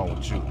 What's wrong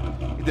with you?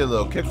 He did a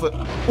little kickflip.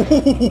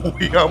 Ooh,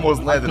 he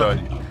almost landed on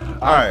you.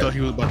 All right. I thought he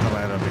was about to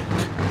land on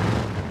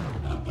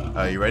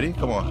me. You ready?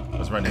 Come on.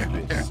 Let's run this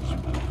bitch.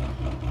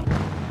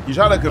 You're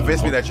trying to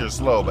convince me that you're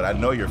slow, but I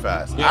know you're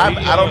fast. Yeah,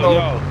 I don't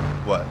know.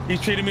 What? He's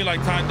treating me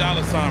like Ty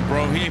Dolla $ign,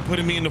 bro. He ain't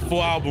putting me in the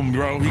full album,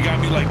 bro. He got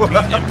me like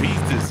in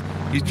pieces.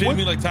 He's treating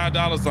me like Ty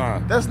Dolla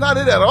 $ign. That's not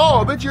it at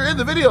all, bitch. You're in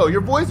the video.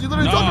 Your voice, you're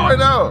literally talking right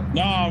now.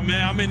 No,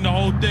 man. I'm in the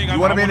whole thing. You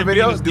want to be in the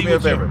video? Do me a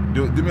favor.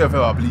 Do me a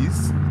favor,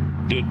 please.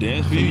 Do a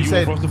dance for you? You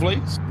want Frosted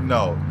Flakes?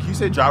 No. Can you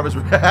say driver's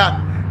ready?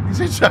 You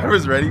say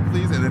driver's ready,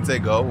 please, and then say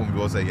go when we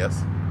both say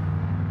yes.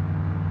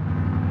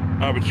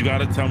 But you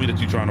gotta tell me that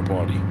you're trying to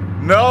party.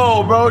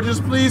 No, bro.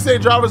 Just please say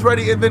driver's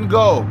ready and then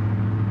go.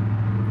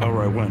 All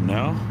right, when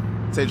now?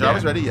 Say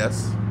driver's ready,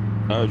 yes.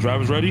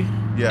 Driver's ready?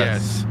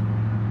 Yes.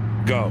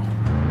 Go.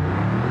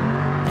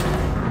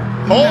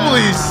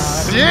 Holy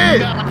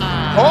shit!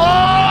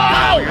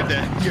 Oh! You're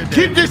dead.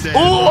 Keep this.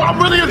 Oh, I'm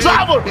really a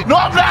driver. No,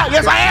 I'm not.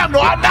 Yes, I am. No,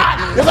 I'm not.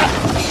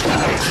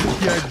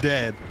 Yes, You're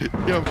dead.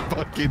 You're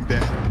fucking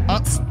dead.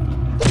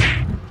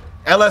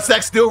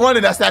 LSX still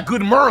running. That's that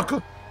good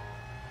America.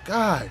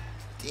 God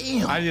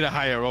damn. I need a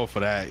higher roll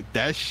for that.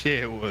 That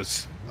shit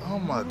was. Oh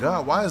my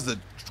God. Why is the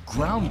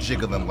ground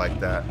jiggling like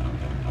that?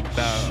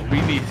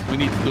 We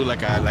need to do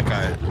like a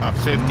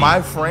 50.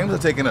 My frames are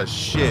taking a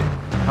shit.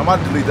 I'm about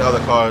to delete the other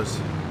cars.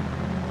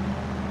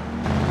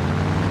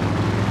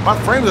 My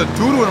frames are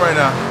doodling right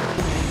now.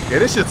 Yeah,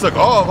 this shit took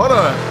off. Hold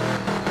on.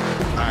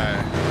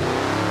 Alright.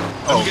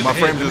 Oh, my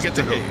frames just get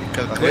the hit.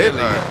 Because clearly.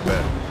 Alright,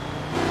 bet.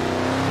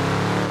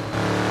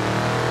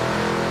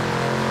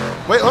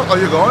 Wait, oh,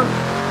 you're going?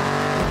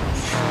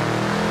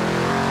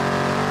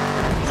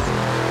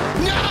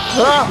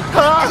 No!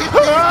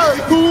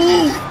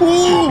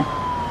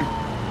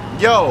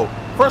 Yo,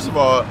 first of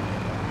all,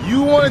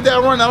 you wanted that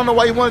run. I don't know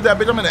why you wanted that,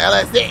 bitch. I'm in the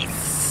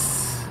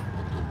LSX.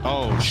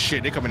 Oh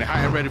shit, they coming hot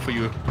and ready for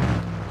you.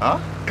 Huh?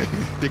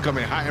 They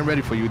coming hot and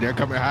ready for you. They're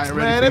coming hot and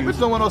ready Man, for that you. bitch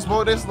don't want no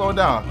smoke. They slowing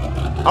down.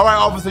 All right,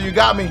 officer, you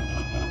got me.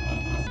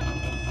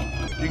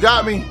 You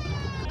got me.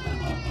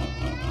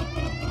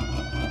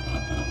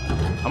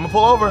 I'm gonna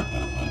pull over.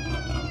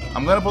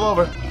 I'm gonna pull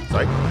over.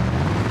 Sorry.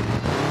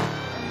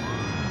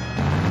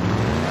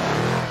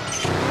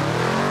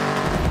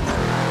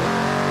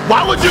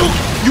 Why would you?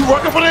 You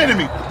working for the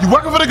enemy. You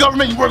working for the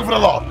government. You working for the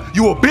law.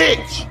 You a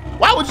bitch.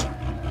 Why would you?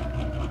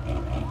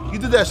 You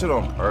did that shit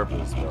on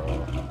purpose, bro.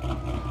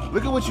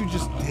 Look at what you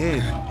just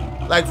did.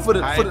 Like for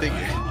the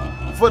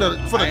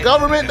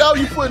government though,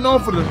 you putting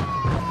on for the.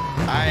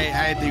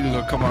 I didn't think we were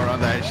gonna come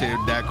around that shit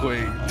that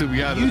quick. To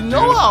be honest, you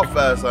know how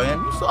fast I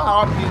am. You saw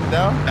how I'm getting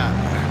down. Nah.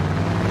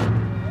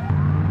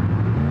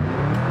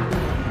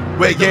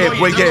 Wait, Gabe.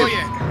 Wait, Gabe.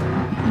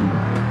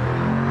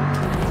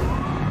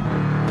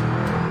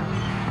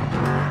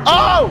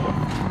 Oh!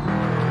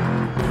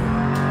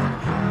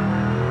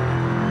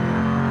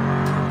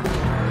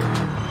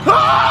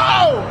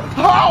 Oh!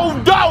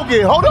 Oh,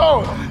 doggy! Hold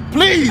on,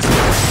 please.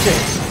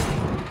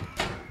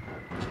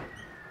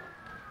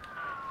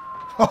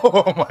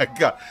 Oh my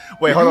God!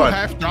 Wait, hold on.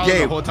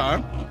 Gabe, the whole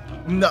time?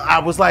 No, I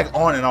was like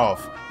on and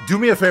off. Do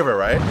me a favor,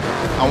 right?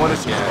 I want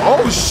to see.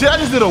 Oh shit! I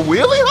just did a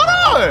wheelie. Hold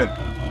on.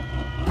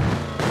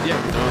 Yeah.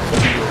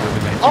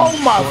 Oh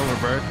my!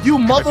 You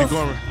mother.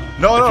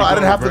 No, I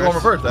didn't have to go in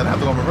reverse. I didn't have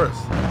to go in reverse.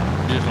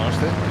 You just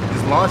launched it?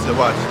 Just launched it.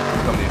 Watch.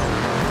 Come here.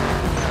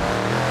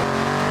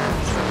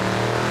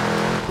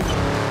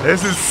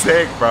 This is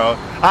sick, bro.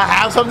 I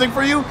have something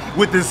for you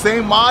with the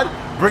same mod.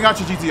 Bring out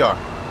your GTR.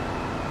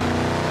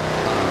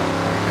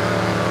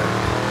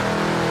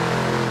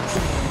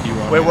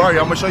 Wait, where are you?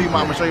 I'm gonna show you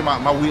my wheelie.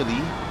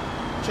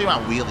 Show you my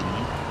wheelie.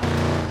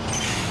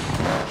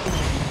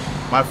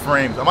 My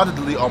frames. I'm about to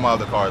delete all my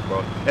other cars,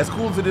 bro. As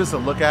cool as it is to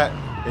look at,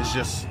 it's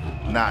just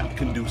not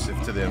conducive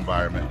to the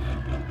environment.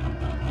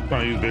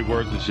 Trying to use big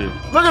words and shit.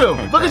 Look at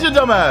him. Look at your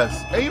dumb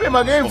ass. Hey, you made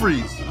my game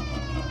freeze.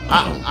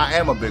 I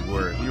am a big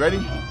word. You ready?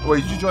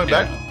 Wait, did you join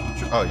back?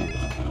 Oh,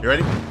 yeah. You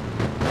ready?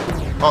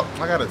 Oh,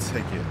 I gotta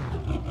take it.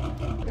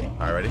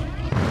 All right, ready?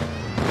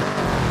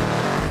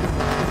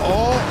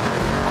 Oh.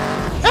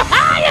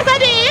 Yes, I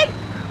did.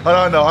 Hold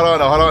on.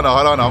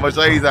 I'm gonna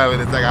show you something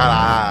in a second.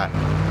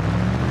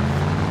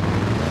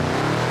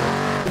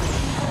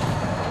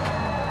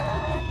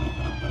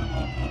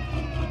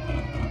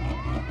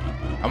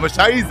 I'm gonna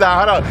show you something.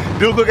 Hold on.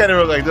 Do a look at it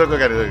real quick.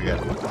 Look at it.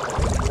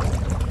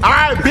 All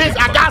right, bitch.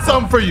 I got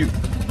something for you.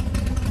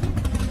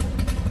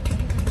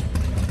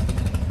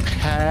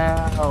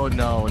 Hell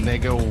no,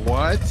 nigga.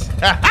 What?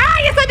 Yes,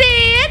 I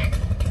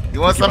did. You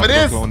want some of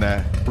this? Clone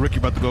that. Ricky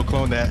about to go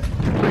clone that.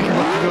 Ricky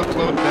about to go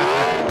clone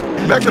that.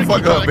 Back the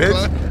fuck up,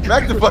 bitch.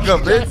 Back the fuck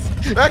up, bitch.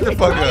 Back the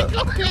fuck up.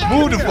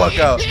 Move the fuck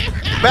up.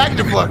 Back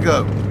the fuck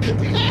up.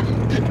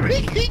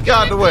 Get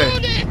out the way.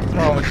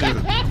 What's wrong with you?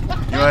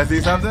 You want to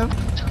see something?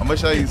 I'm gonna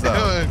show you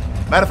something.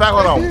 Matter of fact,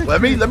 hold on.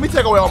 Let me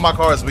take away all my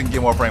cars so we can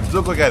get more frames.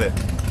 Look at it.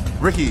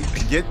 Ricky,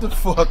 get the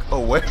fuck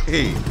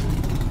away.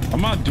 I'm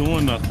not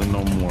doing nothing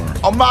no more.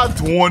 I'm not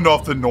doing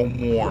nothing no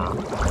more. All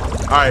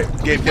right,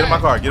 Gabe, get in my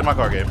car. Get in my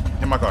car, Gabe.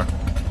 Get in my car.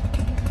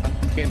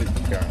 Get in the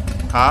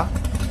GTR. Huh?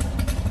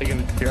 Get in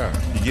the GTR.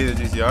 You get in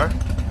the GTR? Yeah.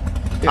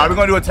 All right, we're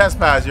gonna do a test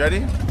pass. You ready?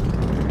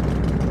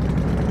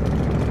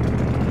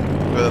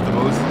 Fill up the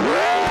moose.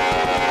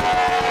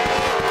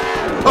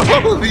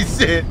 Holy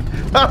shit!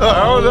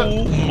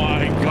 Oh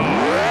my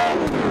god!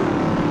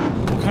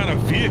 What kind of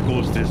vehicle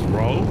is this,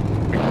 bro?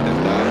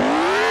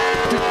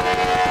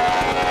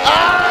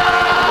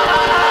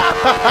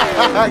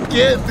 I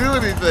can't do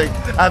anything.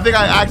 I think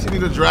I actually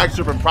need a drag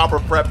strip and proper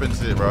prep and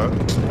shit, bro.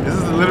 This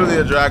is literally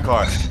a drag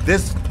car.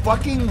 This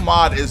fucking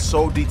mod is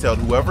so detailed.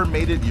 Whoever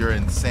made it, you're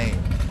insane.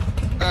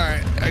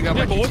 Alright, I got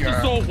my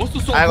GTR. What's the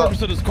sole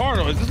purpose of this car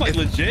though? Is this like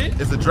legit?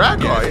 It's a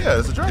drag car, yeah,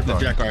 it's a drag car.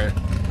 It's a drag car.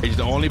 It's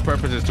the only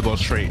purpose is to go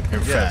straight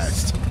and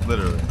fast.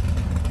 Literally.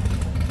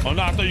 Oh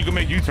no, I thought you could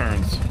make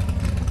U-turns.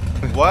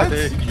 What?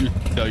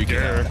 No, you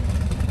can't.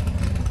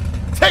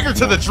 Take her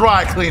to the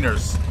dry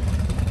cleaners.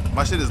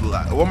 My shit is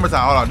loud. One more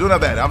time, hold on, do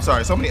another edit. I'm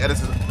sorry, so many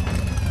edits.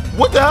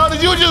 What the hell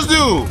did you just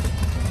do?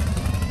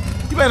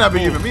 You better not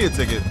be giving me a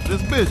ticket.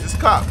 This bitch, this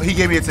cop, he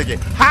gave me a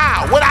ticket.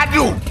 How? What'd I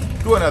do?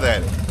 Do another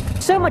edit.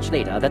 So much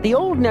later that the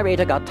old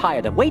narrator got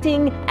tired of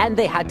waiting and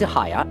they had to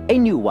hire a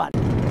new one.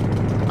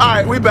 All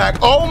right, we back.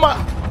 Oh my.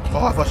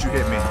 Oh, I thought you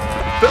hit me.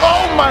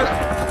 Oh my.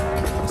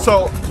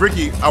 So,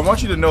 Ricky, I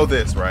want you to know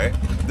this, right?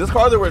 This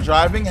car that we're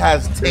driving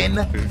has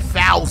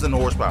 10,000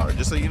 horsepower,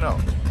 just so you know.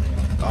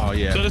 Oh,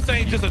 yeah. So this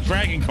ain't just a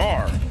dragging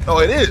car. Oh,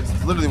 it is.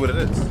 It's literally what it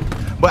is.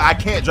 But I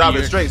can't drive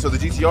it straight, so the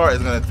GTR is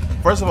going to...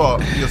 First of all,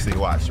 you'll see.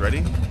 Watch.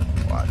 Ready?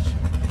 Watch.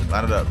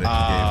 Line it up.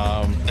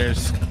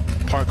 There's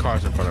parked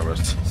cars in front of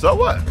us. So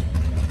what?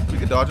 We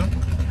can dodge them.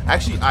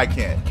 Actually, I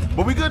can't.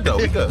 But we good, though.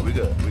 We good.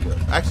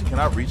 Actually, can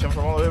I reach him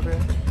from all the way over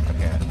here? I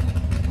can't.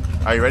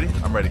 Are you ready?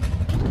 I'm ready.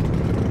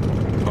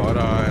 Hold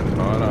on.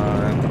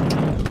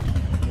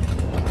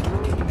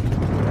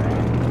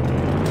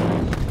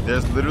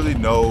 There's literally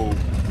no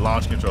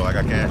launch control. Like,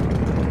 I can't.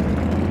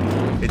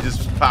 It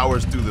just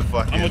powers through the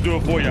fucking... I'm gonna do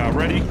it for y'all.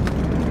 Ready?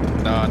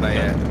 No, not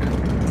yet.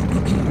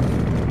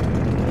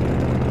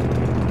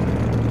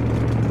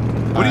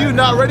 What are you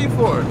not ready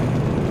for?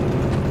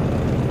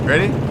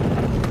 Ready?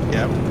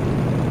 Yep. All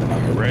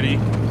right, ready?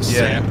 Yeah.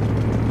 Set,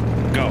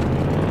 go.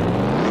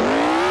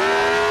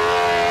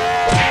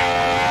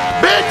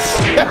 Bitch!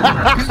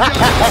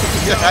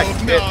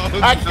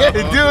 I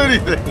can't do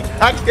anything.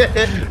 I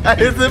can't.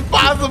 It's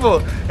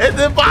impossible. It's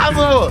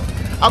impossible.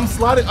 I'm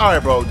sliding. All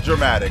right, bro.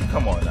 Dramatic.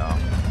 Come on now.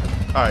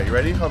 All right, you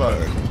ready? Hold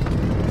on.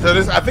 So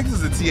this, I think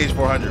this is a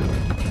TH400.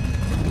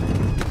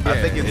 Yeah,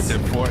 I think it's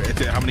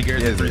how many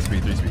gears? Yeah,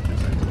 3-speed.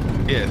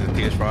 Yeah, it's a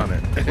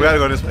TH400. We gotta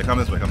go this way. Come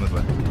this way.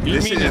 You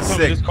This mean shit is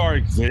sick. this car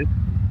exists?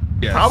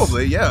 Yes.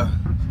 Probably, yeah.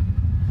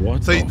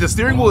 What? So the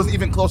steering wheel is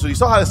even closer. You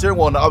saw how the steering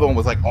wheel on the other one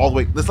was like all the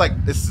way. This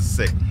is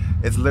sick.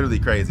 It's literally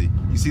crazy.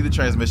 You see the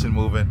transmission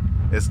moving.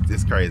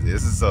 It's crazy.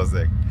 This is so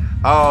sick.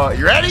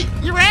 You ready?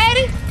 You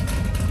ready?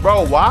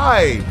 Bro,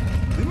 why?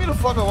 Leave me the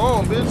fuck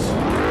alone, bitch.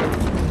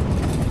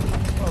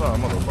 Hold on,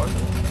 motherfucker.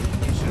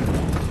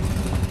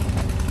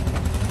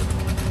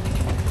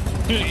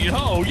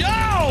 Yo!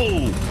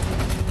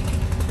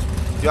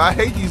 Yo, I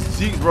hate these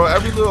Jeeps, bro.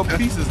 Every little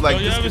piece is like.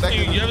 Yo,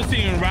 you ever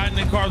seen riding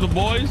in cars with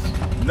boys?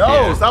 No,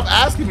 yeah. Stop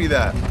asking me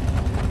that.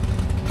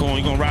 Go on,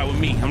 you gonna ride with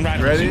me? I'm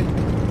riding Ready?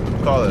 with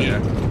you. Call it.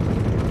 Yeah.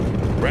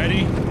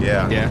 Ready?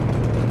 Yeah.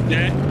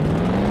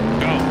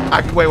 Go.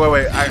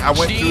 Wait. I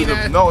went through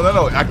the. No.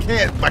 I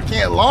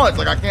can't launch.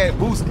 Like I can't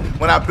boost.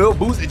 When I build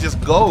boost, it just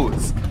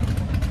goes.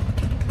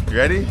 You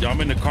ready? Yo,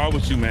 I'm in the car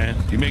with you, man.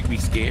 You make me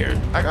scared.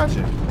 I got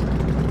you.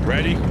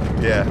 Ready?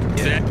 Yeah.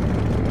 Set.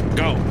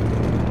 Go.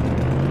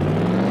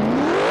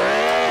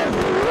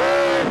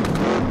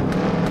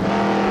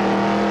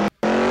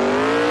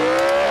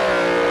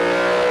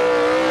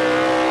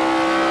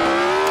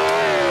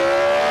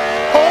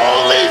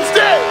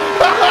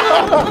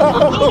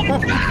 Oh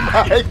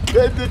my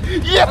goodness.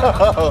 Yo,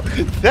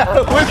 that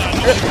was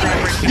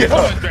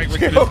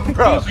yo,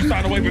 bro.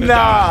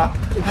 Nah,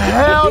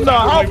 hell no.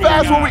 How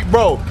fast were we?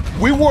 Bro,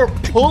 we were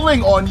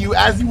pulling on you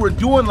as you were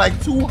doing like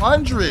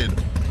 200.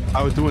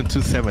 I was doing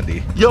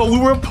 270. Yo, we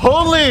were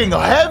pulling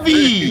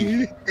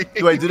heavy.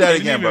 Wait, do that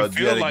again, bro.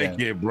 Do that again. Like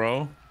it,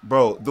 bro.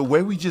 Bro, the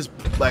way we just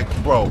like,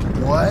 bro,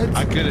 what?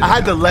 I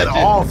had to let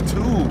off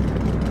too.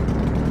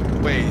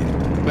 Wait,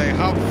 like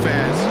how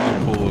fast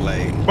you pull,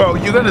 like? Bro,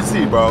 you're gonna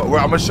see, bro.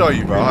 I'm gonna show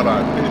you, bro. Hold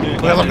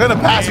on. Well, I'm gonna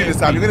pass you this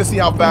time. You're gonna see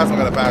how fast I'm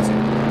gonna pass you.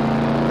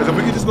 Because if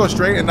we can just go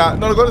straight and not,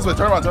 no, go this way.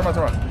 Turn around.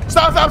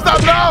 Stop!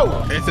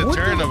 No! It's a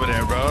turn over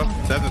there, bro.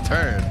 That's a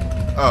turn.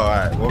 Oh, all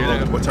right.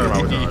 We'll turn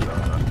around.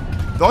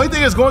 The only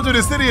thing is going through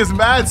the city is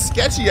mad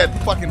sketcy at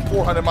fucking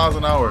 400 miles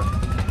an hour.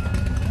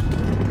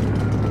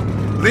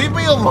 Leave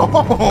me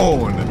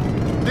alone.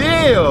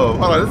 Damn.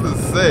 Hold on, this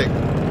is sick.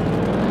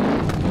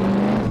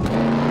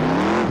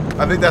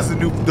 I think that's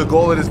the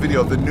goal of this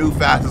video. The new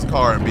fastest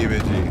car in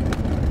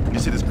BeamNG.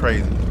 This shit is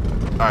crazy.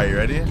 All right, you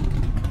ready?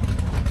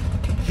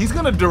 He's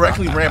gonna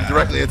ramp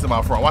directly into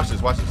my front. Watch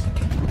this. Watch this.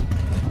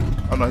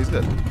 Oh no, he's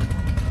good.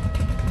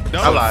 No,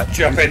 I lied.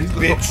 Jump in,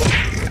 bitch.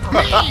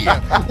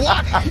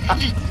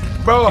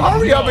 Bro,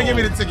 hurry up and give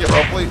me the ticket,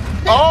 bro, please.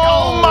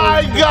 Oh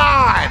my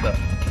God!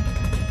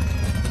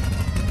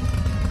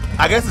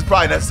 I guess it's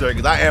probably necessary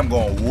because I am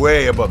going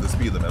way above the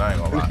speed limit. I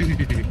ain't gonna lie.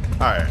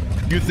 All right.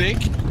 You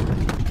think?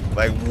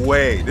 Like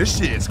way. This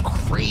shit is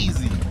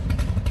crazy.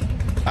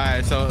 All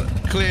right, so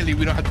clearly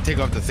we don't have to take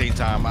off at the same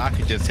time. I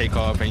could just take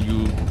off and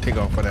you take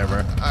off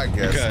whatever. I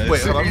guess.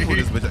 Wait, hold on. Let me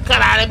move this bitch.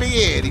 Cut out of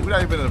me, Eddie. We're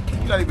not even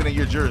in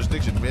your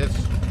jurisdiction, bitch.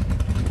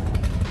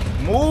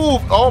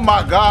 Move. Oh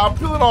my God. I'm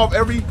peeling off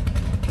every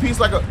piece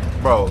like a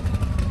bro. All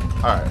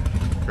right.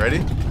 Ready?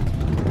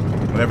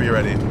 Whenever you're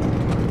ready.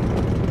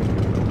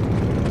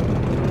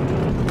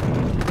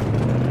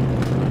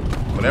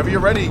 Whenever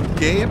you're ready,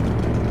 Gabe.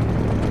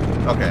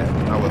 Okay,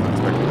 I wasn't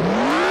expecting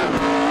that.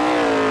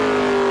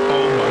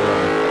 Oh my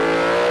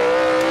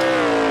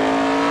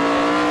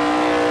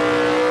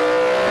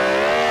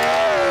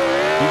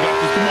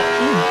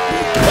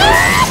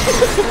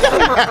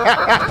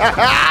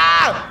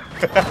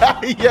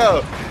God.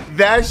 Yo,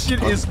 that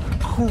shit is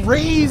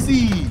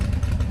crazy.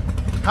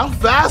 How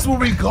fast were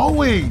we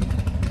going?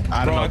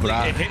 I don't know,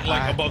 but it hit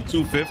like above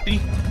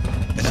 250.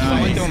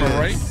 On the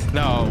right?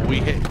 No, we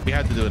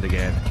had to do it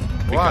again.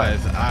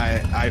 Because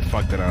I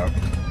fucked it up.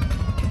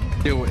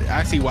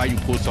 I see why you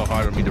pulled so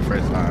hard on me the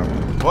first time.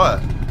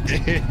 What?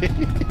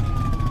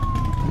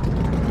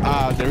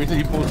 The reason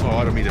you pulled so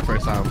hard on me the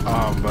first time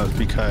was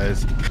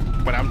because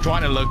when I'm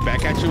trying to look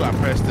back at you, I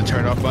press the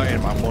turn off button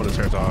and my motor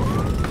turns off.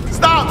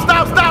 Stop!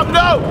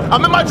 No!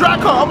 I'm in my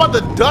drag car. I'm about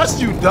to dust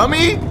you,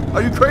 dummy.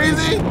 Are you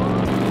crazy?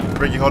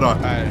 Ricky, hold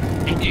on.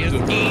 He is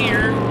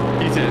here.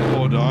 He said,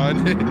 hold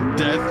on.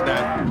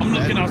 I'm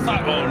looking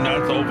outside. Oh, no,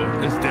 it's over.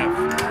 It's death.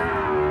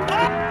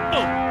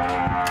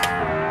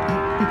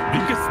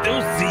 You can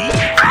still see.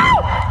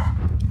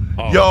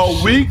 Oh, yo,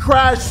 shit. We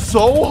crashed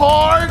so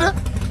hard.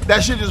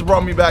 That shit just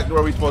brought me back to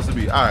where we supposed to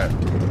be. All right.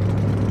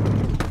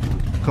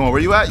 Come on,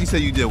 where you at? You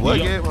said you did what,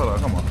 Gabe? Hold on,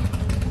 come on.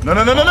 No.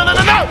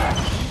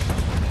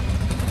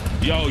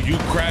 Yo, you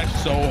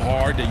crashed so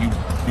hard that you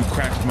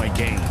crashed my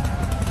game.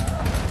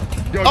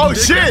 Yo, oh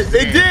shit,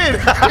 it did.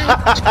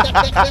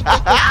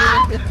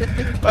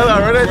 Hold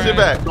on, run that shit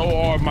back. So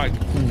hard, Mike.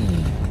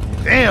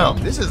 Damn,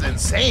 this is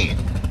insane.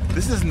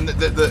 This is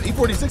the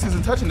E46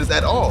 isn't touching this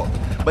at all.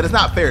 But it's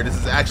not fair. This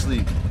is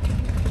actually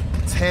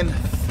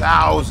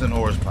 10,000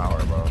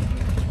 horsepower, bro.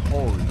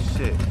 Holy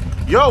shit.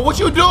 Yo, what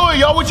you doing?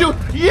 Yo, why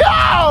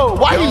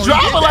you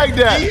driving like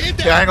that?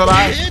 Yeah, I ain't gonna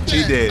lie.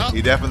 He did.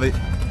 He definitely.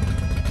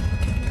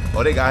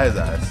 Oh, they got his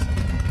ass.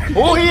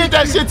 Oh, he hit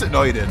that shit too.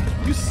 No, he didn't.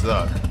 You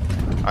suck.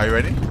 Are you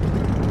ready?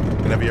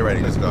 Whenever you're ready,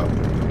 let's go.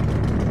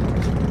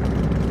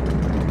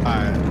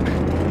 Alright.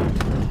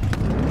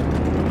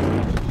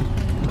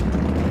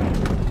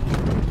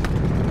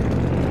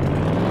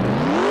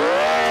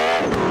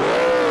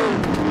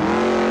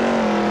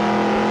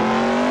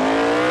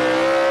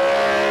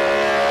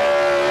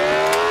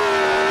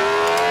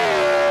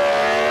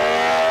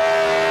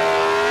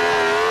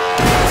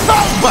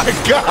 Oh my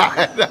God!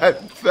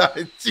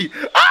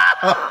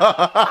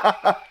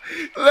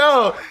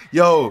 No,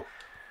 yo.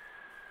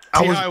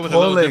 I was a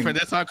little different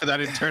this time because I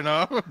didn't turn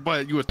off,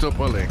 but you were still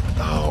pulling.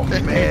 Oh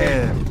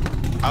man,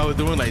 I was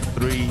doing like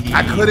 3.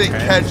 I couldn't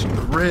catch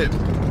grip.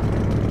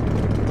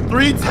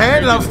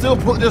 310, and I'm still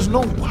pulling. There's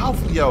no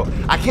yo.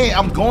 I can't.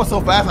 I'm going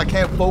so fast. I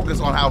can't focus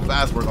on how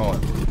fast we're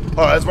going.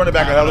 All right, let's run it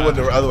back the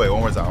other way.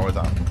 One more time.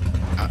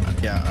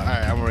 Yeah. All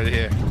right, I'm already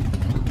here.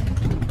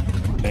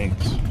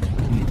 Thanks.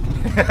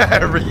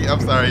 Ricky, I'm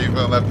sorry you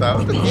felt left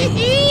out.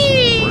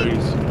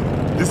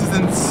 This is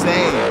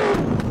insane.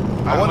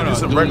 I want to do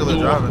some regular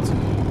driving too.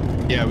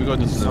 Yeah, we're going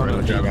to do some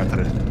regular driving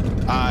after this.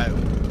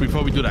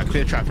 Before we do that,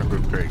 clear traffic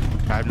real quick.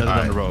 I have nothing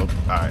on the road.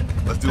 All right,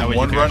 let's do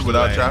one run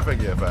without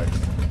traffic. Yeah, facts.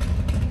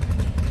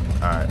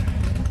 All right.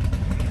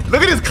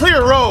 Look at this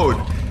clear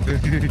road.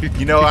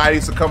 You know, I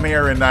used to come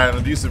here and I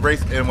used to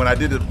race, and when I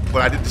did the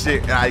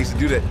shit, and I used to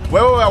do that.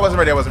 Wait, I wasn't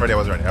ready. I was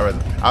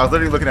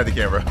literally looking at the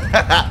camera.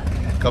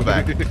 Come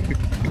back. Could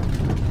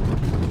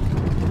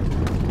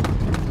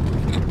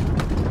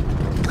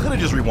have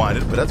just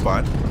rewinded, but that's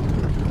fine.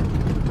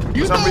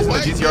 For some reason, the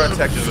GTR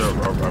textures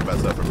are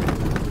messed up for me.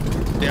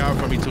 They are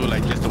for me too,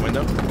 like just the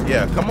window.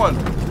 Yeah, come on.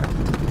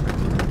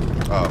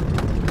 Oh.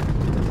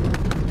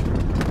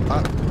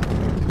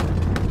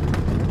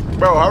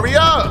 Bro, hurry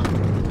up!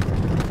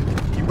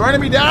 You're burning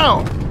me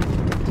down.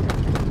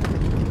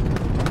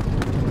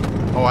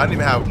 Oh, I didn't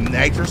even have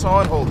nitrous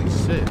on? Holy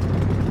shit.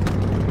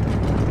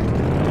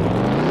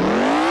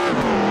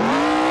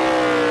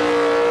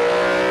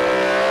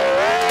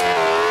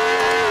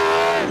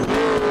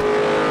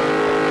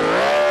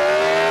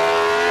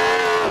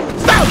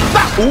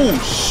 Ooh,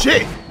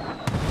 shit.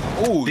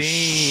 Ooh,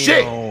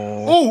 shit.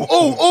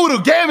 Ooh, the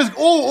game is,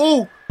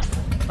 ooh.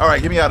 All All right,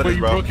 get me out of this,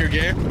 you bro. broke your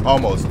game?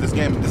 Almost. This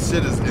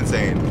shit is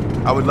insane.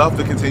 I would love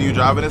to continue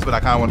driving this, but I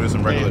kind of want to do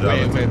some regular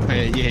driving.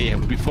 Wait. Yeah.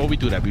 Before we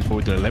do that,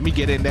 let me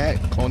get in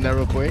that, clone that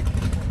real quick,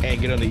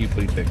 and get on the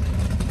E46.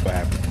 What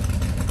happened?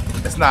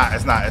 It's not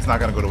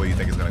gonna go the way you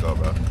think it's gonna go,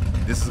 bro.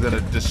 This is gonna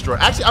destroy.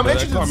 Actually, I'm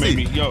interested to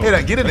see.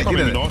 Hey, get in it.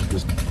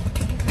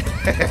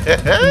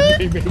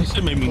 This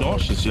shit made me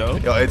nauseous, yo.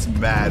 Yo, it's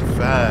mad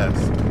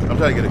fast. I'm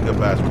trying to get a good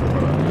pass.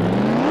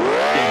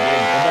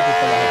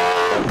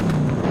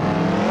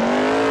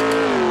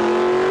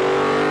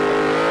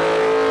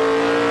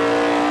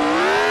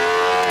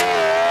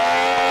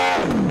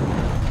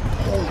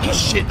 Holy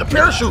shit, the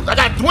parachute! I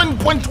got twin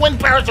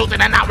parachutes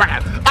and they're not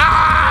working.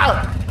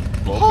 Ah!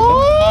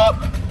 Oh!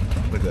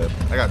 Look at that.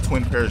 I got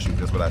twin parachutes.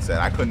 That's what I said.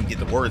 I couldn't get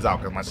the words out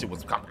because my shit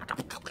was,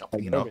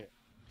 you know.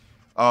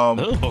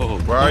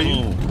 Where are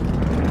you?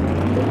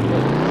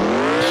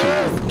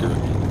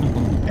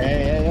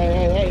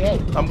 Hey.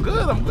 I'm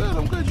good.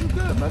 You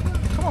good, man?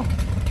 Come on.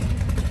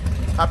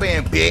 Hop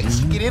in,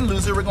 bitch. Get in,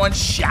 loser. We're going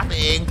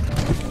shopping.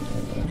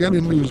 Get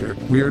in, loser.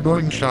 We are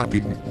going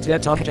shopping.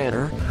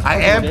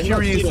 I am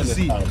curious to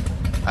see.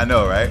 I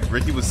know, right?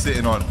 Ricky was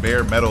sitting on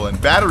bare metal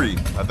and battery,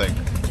 I think.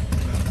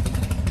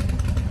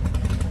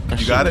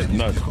 You got it? You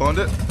cloned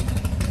it?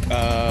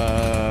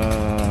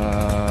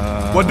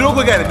 Well, do a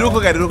quick at it.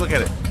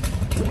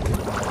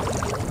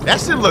 That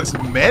shit looks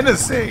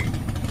menacing.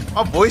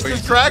 My voice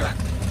is cracked.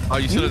 Oh,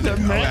 you should have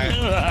done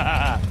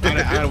I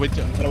gotta wait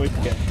for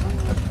that.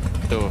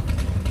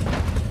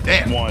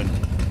 Damn. One.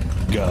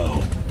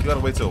 Go. You gotta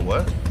wait till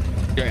what?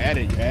 You're at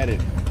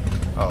it.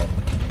 Oh.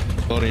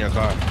 Loading your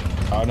car.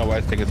 I don't know why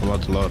it's taking so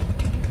long to load.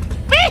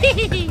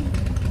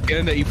 Get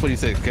in the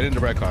E46. Get in the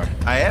red car.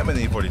 I am in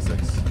the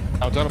E46.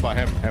 I'm talking about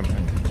him.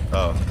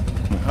 Oh.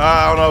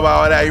 I don't know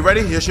about that. You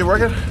ready? Your shit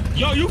working?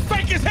 Yo, you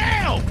fake as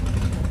hell!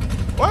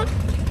 What?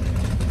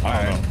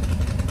 I don't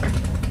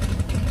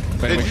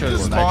know. Did you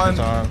just spawn?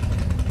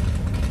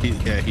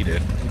 Yeah, he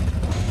did.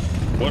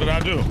 What did I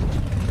do?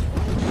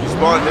 You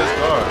spawned his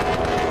car.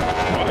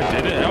 No, I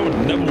didn't. I would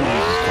never want to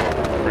use this car.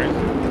 Crazy.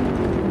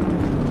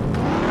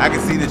 I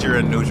can see that you're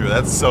in neutral.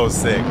 That's so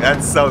sick.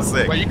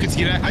 Wait, you can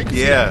see that?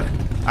 Yeah.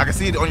 I can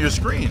see it on your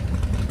screen.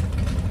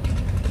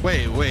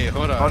 Wait,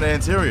 hold on. On the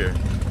interior.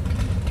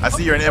 I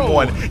see you're in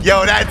M1.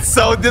 Yo,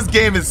 this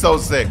game is so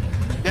sick.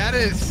 That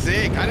is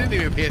sick. I didn't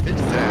even pay attention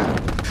to that.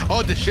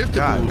 Oh, the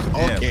shifter moves.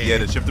 Damn. Okay. Yeah,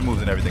 the shifter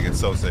moves and everything. It's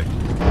so sick. Oh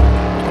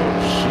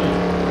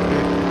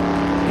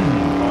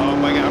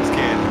my god, I'm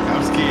scared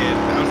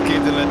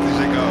to let this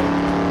shit go.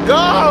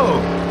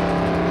 Go!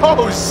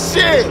 Oh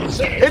shit!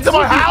 Into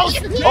my house?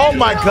 Oh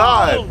my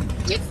god!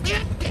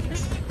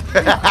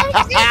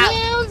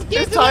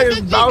 This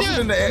tire's bouncing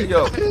in the air.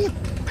 Yo.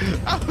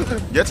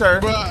 Your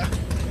turn.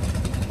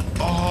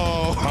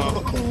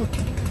 Oh.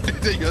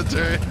 Your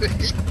turn.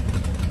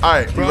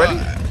 Alright, you ready?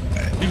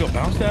 You gonna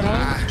bounce that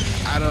hard?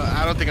 I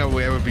don't think I will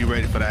ever be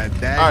ready for that.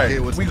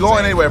 Alright, we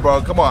going anyway,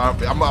 bro. Come on.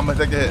 I'm gonna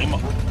take the hit.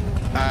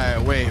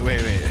 Alright, wait.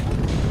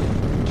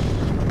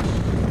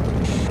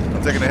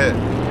 I'm taking a hit.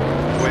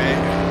 Wait.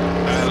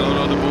 I load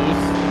on the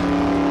boost.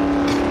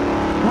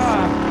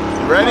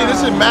 You ready?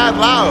 This is mad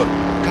loud.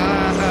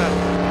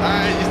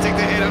 Alright, just take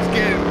the hit. I'm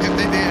scared. Just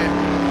take the hit.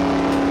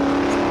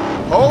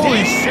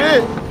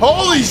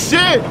 Holy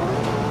shit!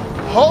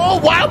 Oh,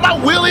 why am I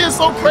wheeling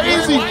so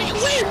crazy?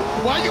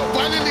 Why are you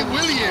violently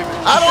wheeling?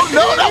 I don't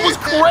know. That was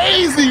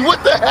crazy.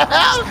 What the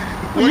hell?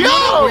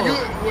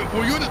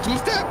 Were you in a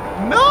two-step?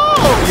 No.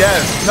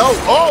 Yes. No.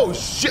 Oh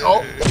shit.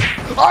 Oh.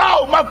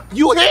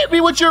 You hit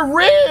me with your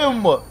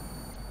rim.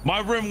 My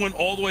rim went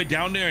all the way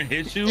down there and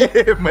hit you.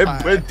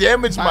 It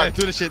damaged my.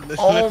 Do the shit.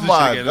 Oh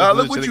my god!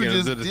 Look what you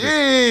just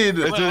did.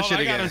 Let's do the shit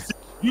again.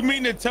 You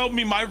mean to tell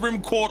me my rim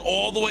caught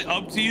all the way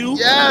up to you?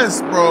 Yes,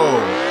 bro.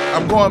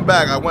 I'm going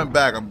back. I went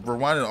back. I'm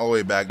rewinding all the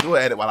way back. Do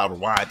an edit while I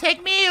rewind.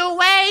 Take me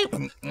away.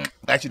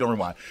 Actually, don't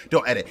rewind.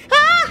 Don't edit. All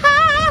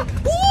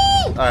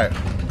right. I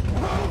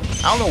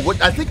don't know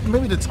what. I think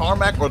maybe the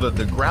tarmac or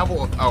the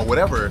gravel or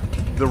whatever,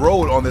 the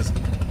road on this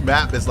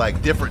map is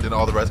like different than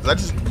all the rest. Because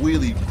I just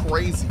wheelie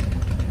crazy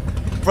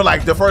for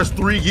like the first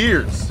 3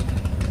 gears.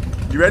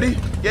 You ready,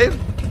 Gabe?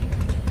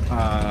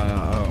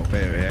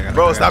 Wait.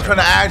 Bro, stop trying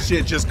to add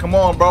shit. Just come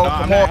on, bro.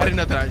 Come on. I didn't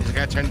know that. I just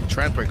got to turn the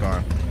trans brake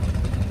on.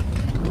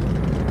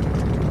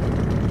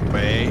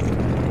 Wait.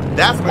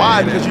 That's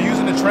why, because you're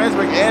using the trans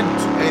brake and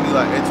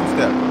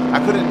two-step. I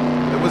couldn't.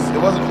 It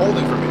wasn't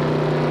holding for me.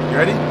 You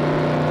ready?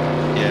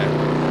 Yeah.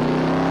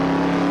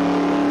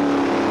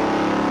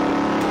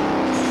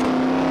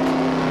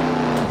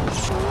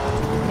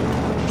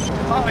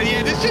 Oh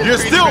yeah, this shit. You're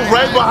still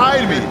right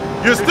behind me.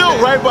 You're still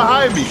right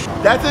behind me.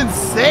 That's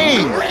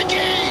insane.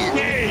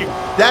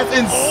 That's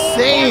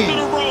insane.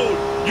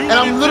 And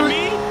I'm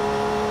literally.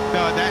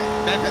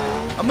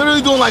 I'm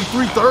literally doing like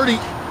 330.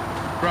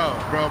 Bro.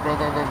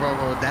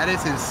 That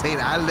is insane.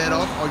 I let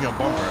off on your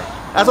bumper.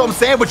 That's what I'm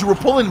saying, but you were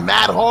pulling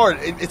mad hard.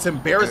 It's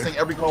embarrassing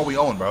every car we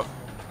own, bro.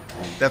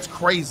 That's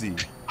crazy.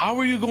 How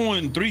are you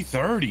going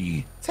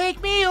 330? Take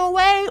me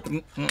away.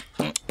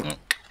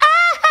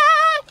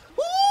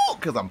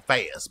 Because I'm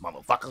fast,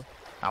 motherfucker.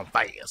 I'm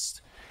fast.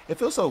 It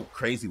feels so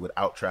crazy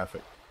without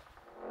traffic.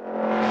 All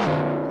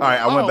right,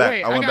 I went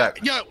back. I went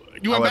back. Yo,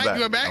 you went back?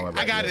 You went back?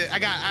 I got it.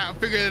 I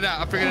figured it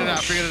out. I figured it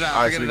out.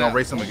 All right, so we're going to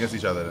race them against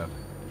each other then.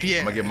 Yeah.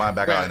 I'm going to get mine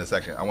back out in a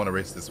second. I want to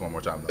race this one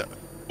more time, though.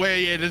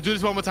 Wait, yeah, let's do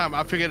this one more time.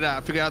 I figured it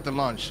out. I figured out the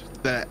launch.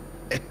 You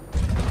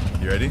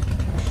ready?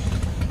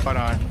 Hold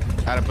on.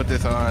 How to put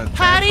this on.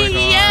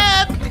 Hurry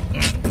up!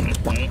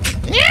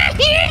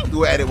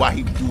 Do edit while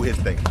he do his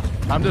thing.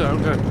 I'm good.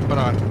 Hold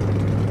on.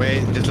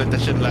 Wait, just let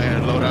that shit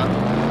load up.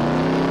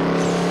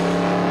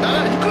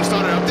 No, you could have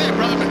started up there,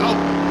 brother. Oh,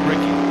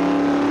 Ricky.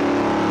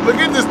 Look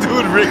at this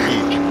dude,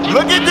 Ricky.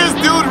 Look at this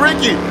dude,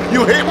 Ricky.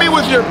 You hit me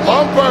with your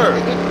bumper.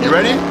 You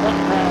ready?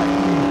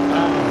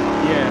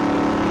 Yeah.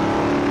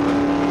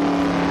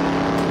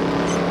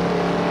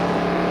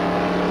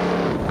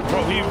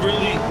 Bro, he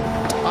really...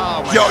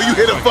 Yo, you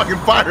hit a fucking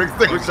fire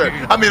extinguisher.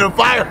 I mean, a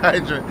fire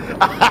hydrant.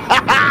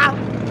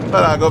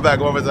 Hold on, go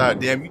back one more time.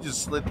 Damn, you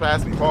just slid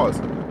past me.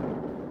 Pause.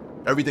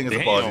 Everything is a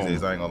pause these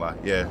days. I ain't gonna lie.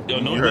 Yeah. Yo,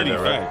 no you heard Diddy,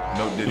 that, right? fact.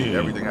 No Diddy. Yeah.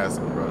 Everything has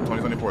to, bro.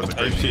 2024 is a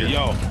crazy shit.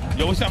 year.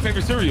 Yo, what's your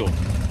favorite cereal?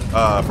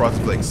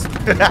 Frosted Flakes.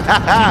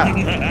 That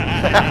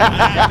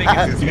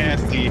nigga is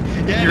nasty.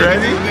 Yeah, you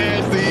ready?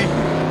 Nasty.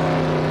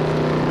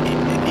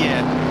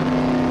 Yeah.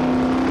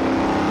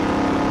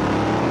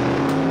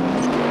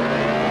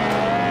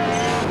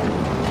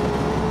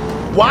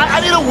 Why? I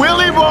need a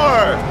wheelie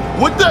bar.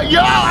 What the? Yo,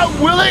 I'm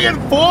wheeling in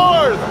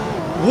fourth.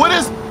 What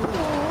is?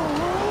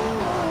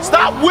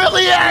 Stop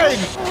wheeling!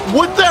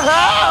 What the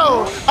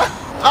hell?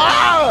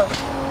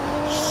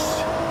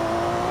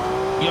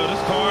 Yo,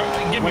 this car,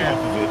 get me off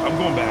of it. I'm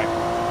going back.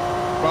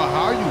 Bro,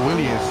 how are you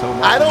wheeling so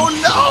much? I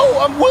don't know.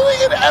 I'm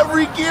wheeling in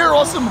every gear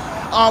on some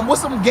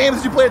what's some games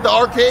that you play at the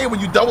arcade when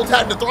you double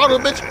tap the throttle,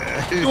 bitch?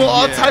 Doing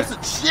all types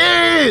of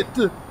shit.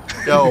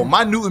 Yo,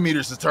 my Newton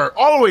meters is turned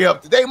all the way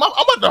up today. I'm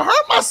about to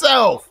hurt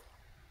myself.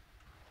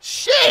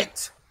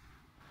 Shit.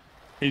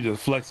 He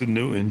just flexing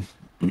Newton.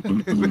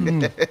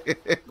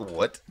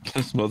 What?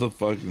 This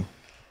motherfucker.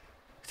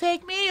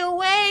 Take me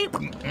away.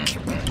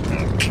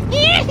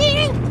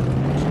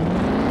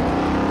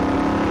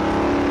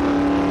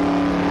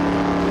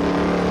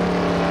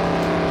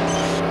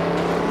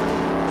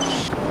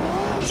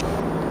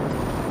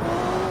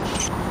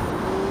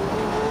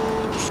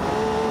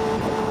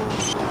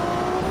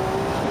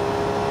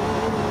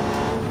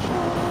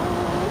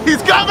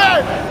 He's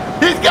coming!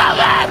 He's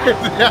coming!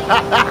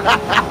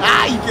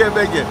 You can't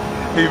make it.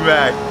 He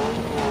back.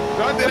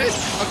 No, I did it.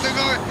 I'm still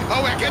going.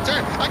 Oh, wait, I can't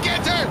turn. I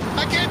can't turn.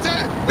 I can't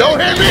turn. Don't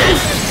hit me!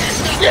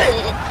 Shit!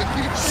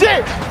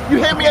 Shit! You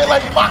hit me at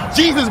like, fuck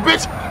Jesus,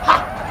 bitch!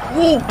 Ha!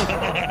 Woo!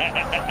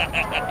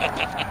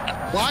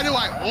 Why do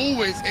I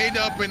always end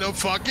up in a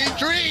fucking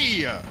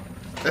tree?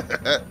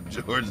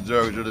 George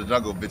the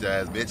jungle, bitch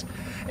ass bitch.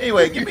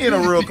 Anyway, get me in a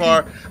real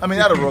car. I mean,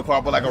 not a real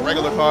car, but like a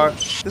regular car.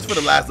 Just for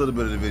the last little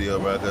bit of the video,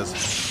 bro,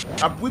 because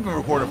we've been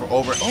recording for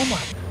over. Oh my.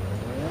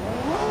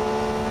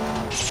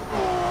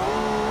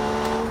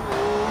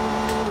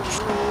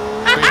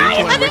 Wait, do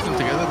you want to race them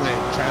together?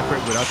 Like transfer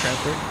without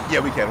transfer? Yeah,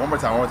 we can. One more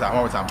time.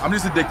 I'm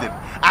just addicted.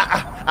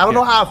 I don't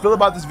know how I feel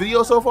about this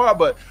video so far,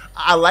 but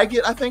I like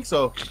it. I think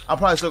so. I'm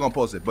probably still gonna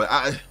post it, but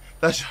I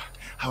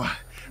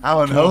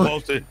don't know.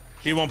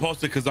 He won't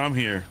post it because I'm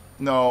here.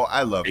 No,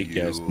 I love you.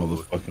 Yes,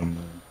 motherfucker, man.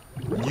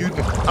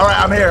 All right,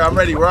 I'm here. I'm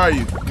ready. Where are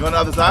you? You on the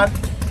other side?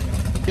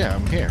 Yeah,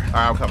 I'm here. All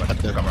right, I'm coming. I'm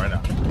coming right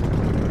now.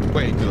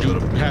 Wait, do you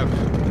have this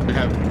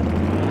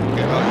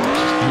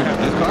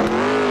car?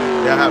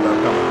 Yeah, I have it.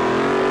 I'm coming.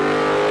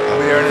 I'll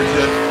be here in a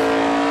jiff.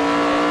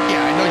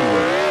 Yeah, I know you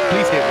would.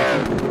 Please hit me.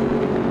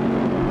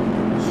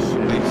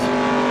 Please. I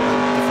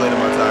deflated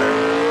my tire.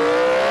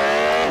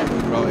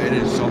 Bro, it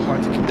is so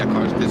hard to keep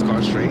this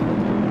car straight.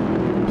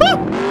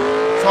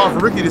 It's hard for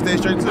Ricky to stay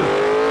straight too.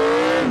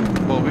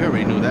 Well, we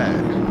already knew that.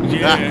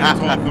 Yeah,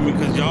 it's hard for me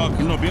because y'all,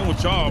 being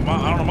with y'all,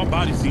 I don't know, my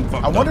body seems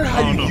fucked up. I wonder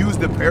how you use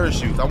the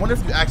parachutes. I wonder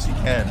if you actually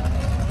can.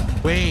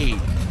 Wait,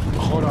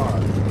 hold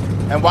on.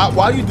 And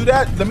while you do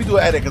that, let me do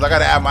an edit because I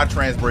gotta add my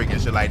trans brake and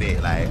shit like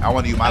that. Like I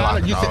want to use my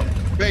lock. You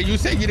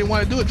said you didn't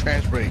want to do a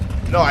trans brake.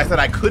 No, I said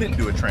I couldn't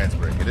do a trans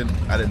brake. I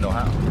didn't know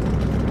how.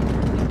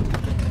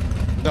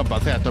 No,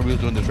 but I thought we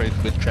were doing the race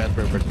with trans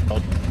brake versus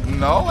both.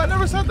 No, I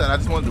never said that. I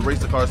just wanted to race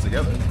the cars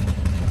together.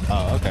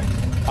 Oh, okay.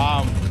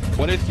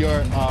 What is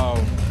your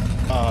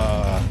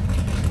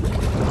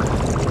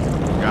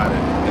Got it.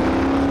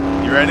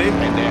 You ready?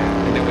 And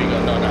then we go.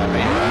 No, I'm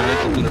gonna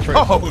let you do the first.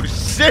 Oh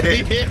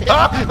shit!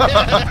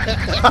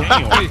 Damn. You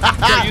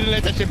didn't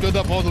let that shit build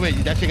up all the way.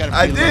 That shit gotta.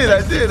 I did.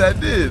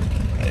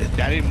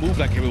 That didn't move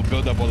like it will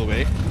build up all the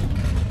way.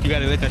 You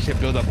gotta let that shit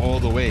build up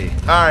all the way.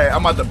 All right,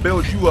 I'm about to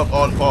build you up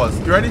on pause.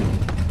 You ready?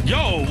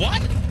 Yo,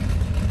 what?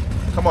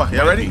 Come on,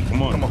 y'all ready?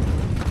 Come on.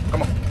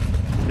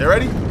 You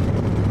ready?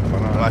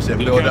 I should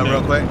build up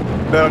real quick.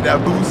 Build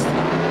that boost.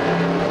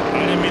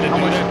 I didn't mean to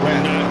do that.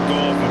 Do not go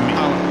off of me.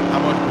 How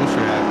much boost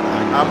you have?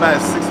 I'm at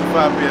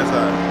 65 PSI.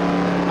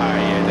 Alright,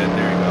 yeah,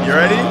 there you go. You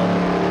ready?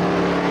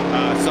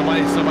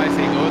 Somebody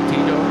say go,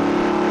 Tito.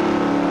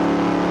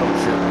 Oh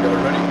shit, you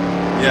ready?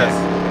 Yes.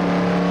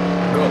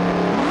 Go.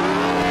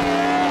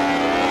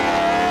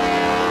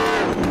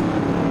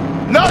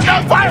 No,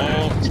 fire!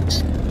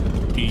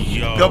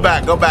 Yo. Go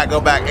back.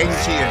 Ain't you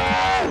cheating?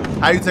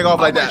 How you take off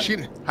like that?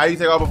 How you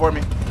take off before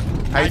me?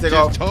 How you take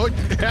off?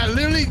 I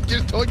literally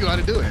just told you how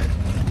to do it.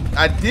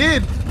 I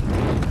did.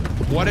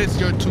 What is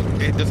your two?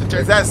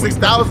 It's at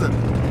 6,000.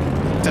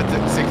 It's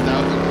at 6,000?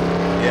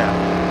 Yeah.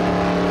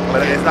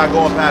 But it's not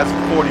going past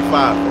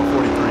 45 or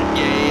 43.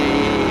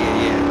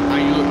 Yeah. Are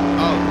you?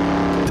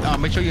 Oh,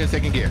 make sure you're in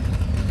second gear.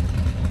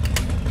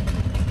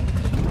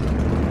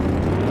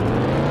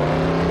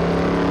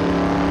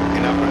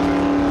 And now press it.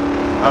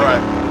 All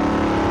right.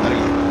 Let it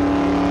go.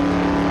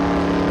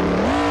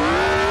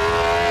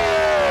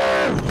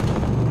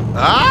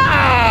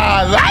 Ah,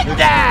 I like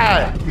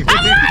that. I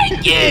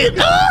like it.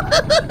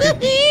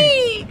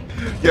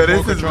 Yo,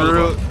 this is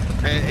real.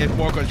 And it's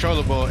more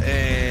controllable,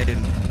 and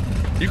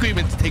you could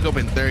even take up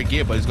in third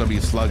gear, but it's gonna be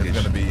sluggish.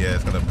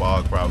 It's gonna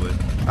bog probably.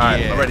 All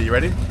right, I'm ready. You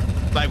ready?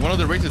 Like one of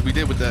the races we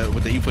did with the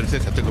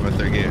E46, I took up in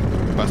third gear,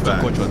 but I still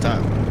caught you on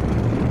top.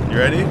 You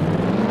ready?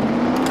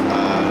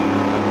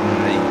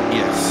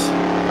 Yes.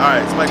 All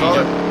right, somebody call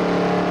it.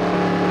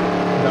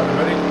 Are we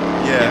ready?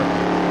 Yeah.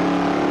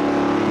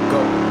 Go.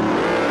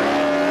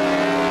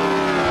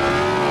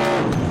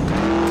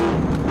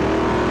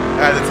 I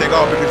had to take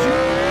off because you.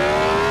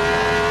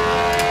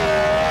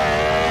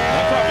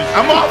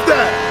 I'm off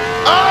that.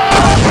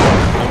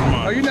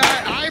 Oh! Are you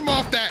not? I'm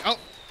off that. Oh.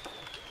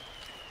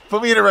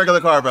 Put me in a regular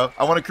car, bro.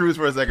 I want to cruise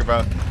for a second,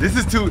 bro. This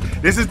is too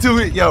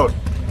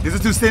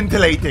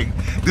scintillating.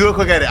 Do a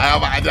quick edit.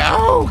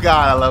 Oh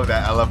God, I love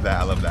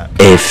that.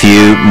 A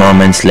few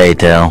moments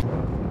later.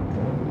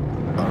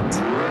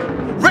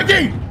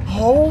 Ricky!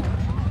 Oh.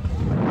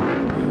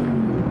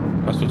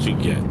 That's what you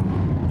get.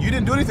 You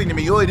didn't do anything to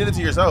me. You only did it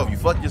to yourself. You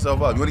fucked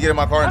yourself up. You want to get in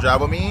my car and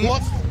drive with me?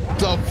 What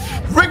the?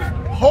 Rick!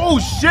 Oh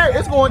shit!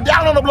 It's going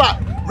down on the block.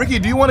 Ricky,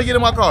 do you want to get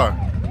in my car?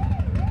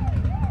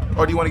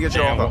 Or do you want to get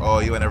your own car? Oh,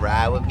 you want to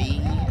ride with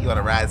me? You want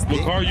to ride stick?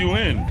 What car are you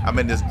in? I'm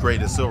in this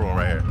silver one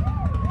right here.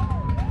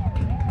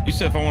 You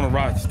said if I want to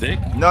ride stick?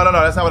 No.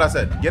 That's not what I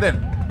said. Get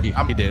in. He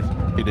did.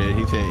 He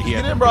said he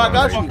had. Get in, bro. I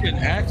got you.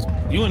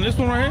 You in this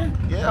one right here?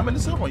 Yeah, I'm in the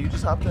silver one. You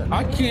just hopped in.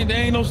 I can't. There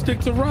ain't no stick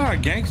to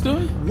ride,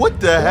 gangster. What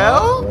the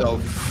hell?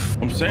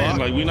 I'm saying,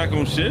 like, we not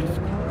gonna shift.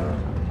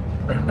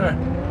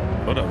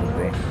 Whatever,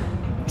 bro.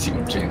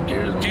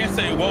 Can't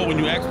say whoa when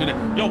you ask me that.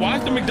 Yo, why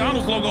is the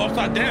McDonald's logo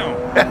upside down?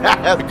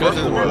 Because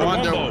it's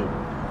Wumbo.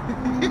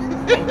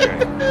 Okay.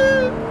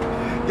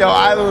 Yo,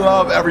 I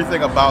love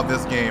everything about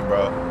this game,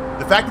 bro.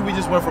 The fact that we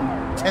just went from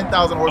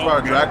 10,000 horsepower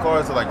drag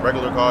cars to like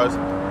regular cars.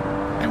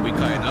 And we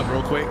cutting up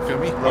real quick, feel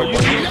me? Are you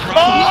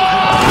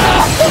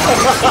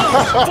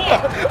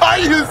Are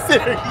you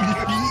serious?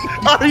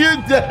 Are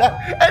you dead?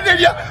 And then,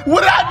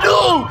 what did I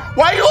do?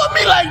 Why you on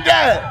me like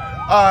that?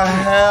 Oh,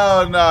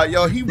 hell no.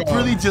 Yo, he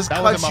really just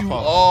cut you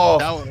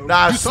off. Nah,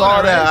 I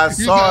saw that. I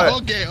saw it.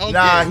 Okay.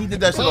 Nah, he did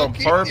that shit on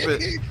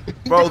purpose.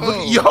 Bro,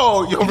 look,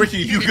 yo, Ricky,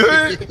 you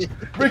good?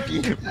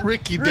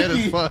 Ricky, dead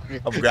as fuck.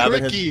 I'm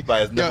grabbing him by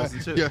his nipples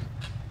and shit.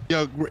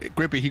 Yo,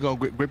 Grippy, he gonna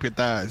grip your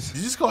thighs. Did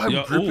you just call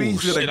him Grippy?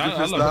 He's gonna grip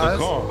his thighs?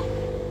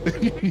 Yo,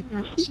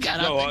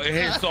 it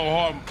hit so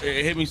hard.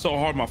 It hit me so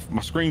hard.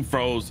 My screen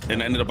froze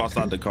and I ended up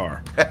outside the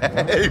car.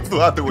 He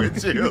flew out the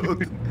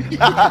windshield.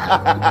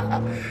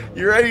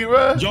 You ready,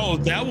 bro? Yo,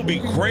 that would be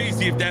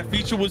crazy if that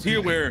feature was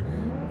here where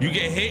you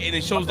get hit and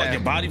it shows like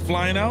your body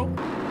flying out.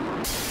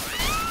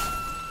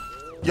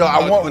 Yo,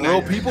 I want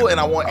real people and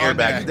I want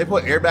airbags. If they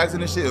put airbags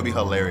in this shit, it would be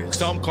hilarious.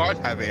 Some cars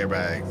have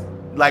airbags.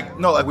 Like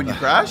when you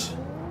crash?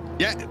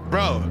 Yeah,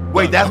 bro.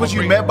 Wait, that's what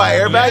you meant by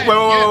airbag? Wait.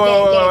 No,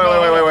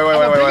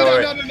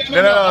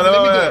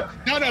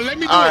 let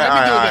me do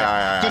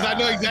that. Because I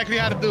know exactly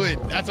how to do it.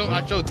 That's what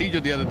I showed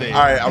TJ the other day.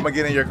 All right, I'm gonna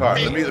get in your car.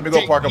 Let me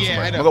go park up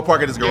somewhere. I'm gonna go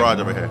park in this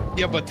garage over here.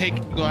 Yeah, but you're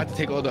gonna have to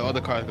take all the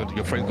other cars.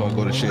 Your friend's gonna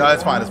go to shit. No,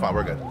 it's fine.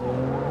 We're good.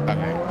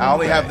 Okay. I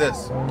only have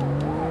this.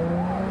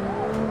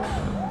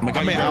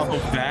 I mean, I'm so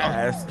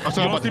fast. You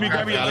don't see me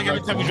grab your leg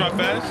every time you drive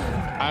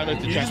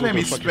fast? You just made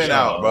me spin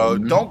out, bro.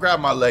 Don't grab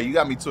my leg. You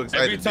got me too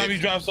excited. Every time you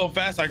drive so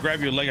fast, I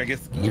grab your leg. I get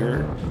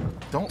scared.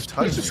 Don't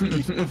touch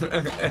me.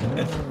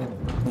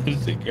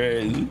 This is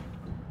crazy.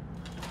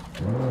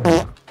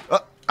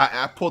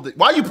 I pulled it.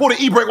 Why you pull the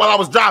e-brake while I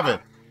was driving?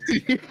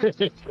 You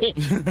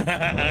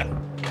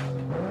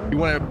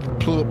want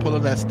to pull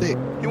on that stick?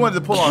 You wanted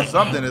to pull on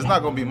something. It's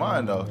not gonna be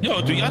mine though.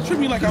 Yo, do y'all treat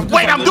me like I'm?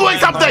 Wait, I'm doing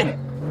something.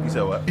 You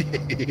said what?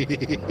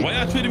 Why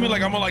y'all treating me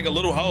like I'm like a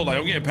little hoe? Like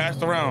I'm getting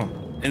passed around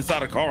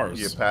inside of cars.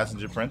 You're a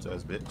passenger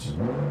princess, bitch.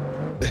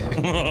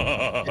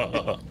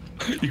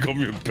 You call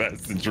me a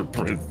passenger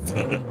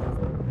princess.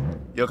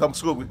 Yo, come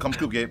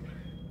scoop, Gabe.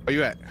 Where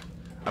you at?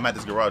 I'm at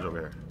this garage over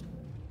here.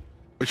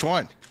 Which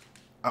one?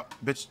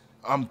 Bitch,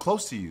 I'm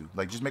close to you.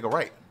 Like, just make a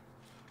right.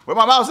 Where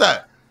my mouse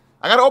at?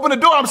 I gotta open the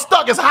door. I'm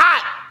stuck. It's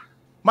hot.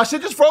 My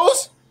shit just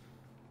froze.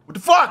 What the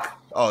fuck?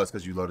 Oh, it's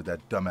because you loaded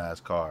that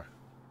dumbass car.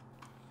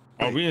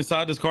 Are we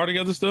inside this car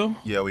together still?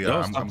 Yeah, we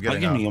are. I'm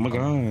getting out. Me. Oh my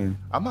god.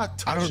 I'm not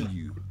touching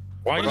you.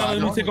 Why you not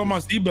letting me take off my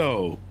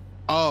seatbelt?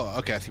 Oh,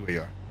 okay. I see where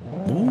you are.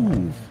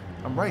 Ooh.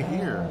 I'm right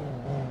here.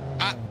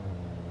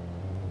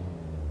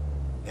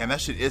 Damn,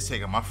 that shit is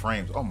taking my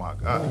frames. Oh my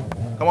god.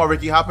 Come on,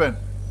 Ricky, hop in.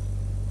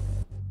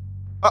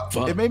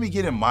 Oh, it made me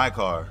get in my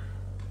car.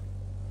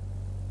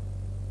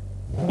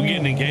 We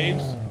getting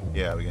engaged?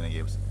 Yeah, we're getting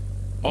engaged.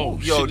 Oh,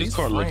 yo, shit, this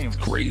car looks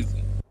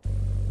crazy.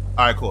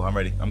 All right, cool. I'm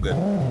ready. I'm good.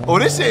 Oh,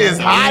 this shit is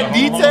high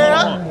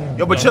detail.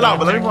 Yo, but chill out.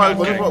 But let me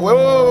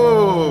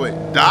wait.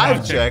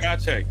 Dive check.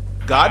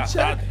 God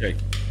check.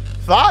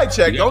 Thigh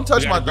check. Don't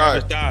touch my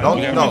thigh.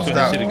 Don't. No,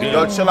 stop.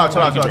 Yo, chill out.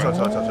 All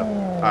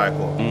right,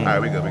 cool. All right,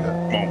 we good.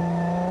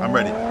 I'm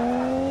ready.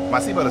 My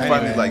seatbelt is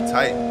finally like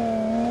tight.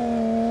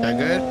 That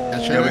good?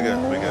 Yeah, we good.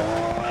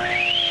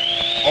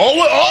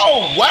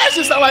 Oh, why does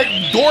it sound like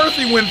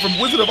Dorothy went from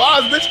Wizard of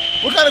Oz, bitch?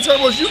 What kind of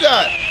turbos you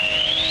got?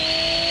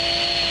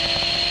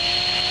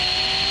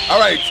 All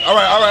right.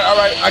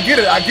 I get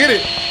it.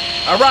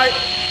 All right.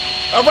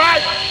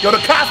 Yo,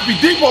 the cops be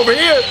deep over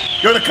here.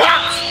 Yo, the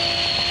cops.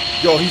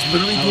 Yo, he's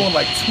literally doing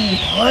like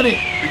 200.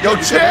 Yo,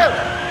 chill.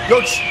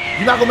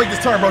 You're not gonna make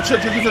this turn, bro. Chill.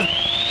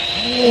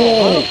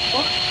 Whoa.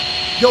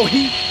 Yo,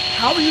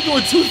 how are you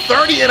doing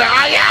 230 in an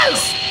IS?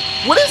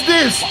 What is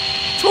this?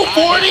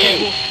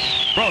 240?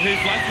 Bro, his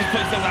license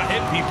plate says I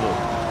hit people.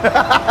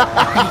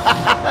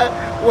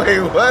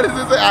 Wait, what does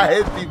it say? I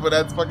hit people.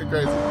 That's fucking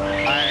crazy. All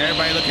right,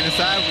 everybody looking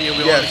inside. We on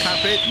the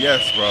cockpit.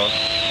 Yes, bro.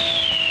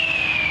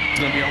 It's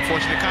gonna be an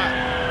unfortunate cop.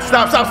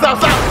 Stop.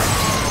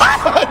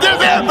 There's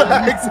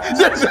airbags.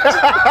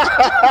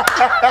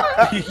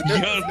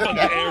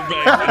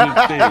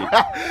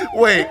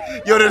 Wait,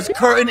 yo, there's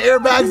curtain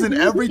airbags and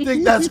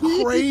everything. That's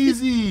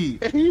crazy.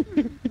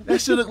 That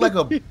should look like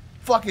a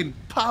fucking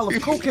pile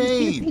of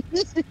cocaine.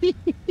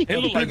 It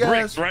look like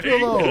bricks, right?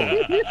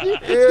 Yeah,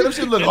 this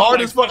shit look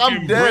hard as fuck.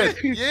 I'm dead.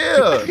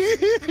 Yeah.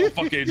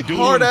 Fucking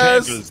hard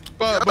ass.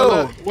 But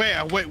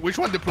wait, which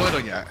one deployed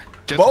on y'all?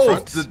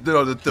 Both. The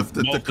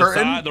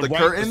curtain, the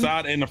curtain, the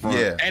side, and the front.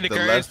 Yeah, and the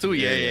curtains too.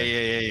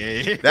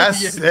 Yeah. That's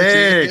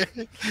sick.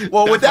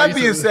 Well, with that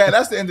being said,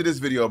 that's the end of this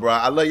video, bro.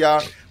 I love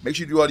y'all. Make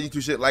sure you do all the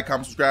YouTube shit. Like,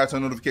 comment, subscribe,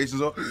 turn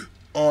notifications on.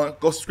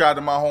 Go subscribe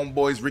to my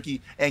homeboys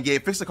Ricky and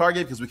Gabe. Fix the car,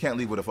 Gabe, because we can't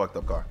leave with a fucked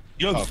up car.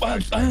 Yo,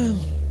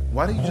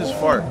 why did you just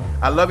fart?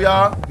 I love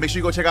y'all. Make sure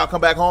you go check out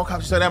Come Back Home.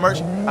 Copy sell that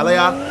merch. I love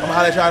y'all. I'm gonna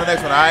holler at y'all in the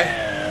next one. All right.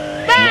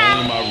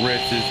 Bye. My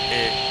wrist is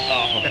it.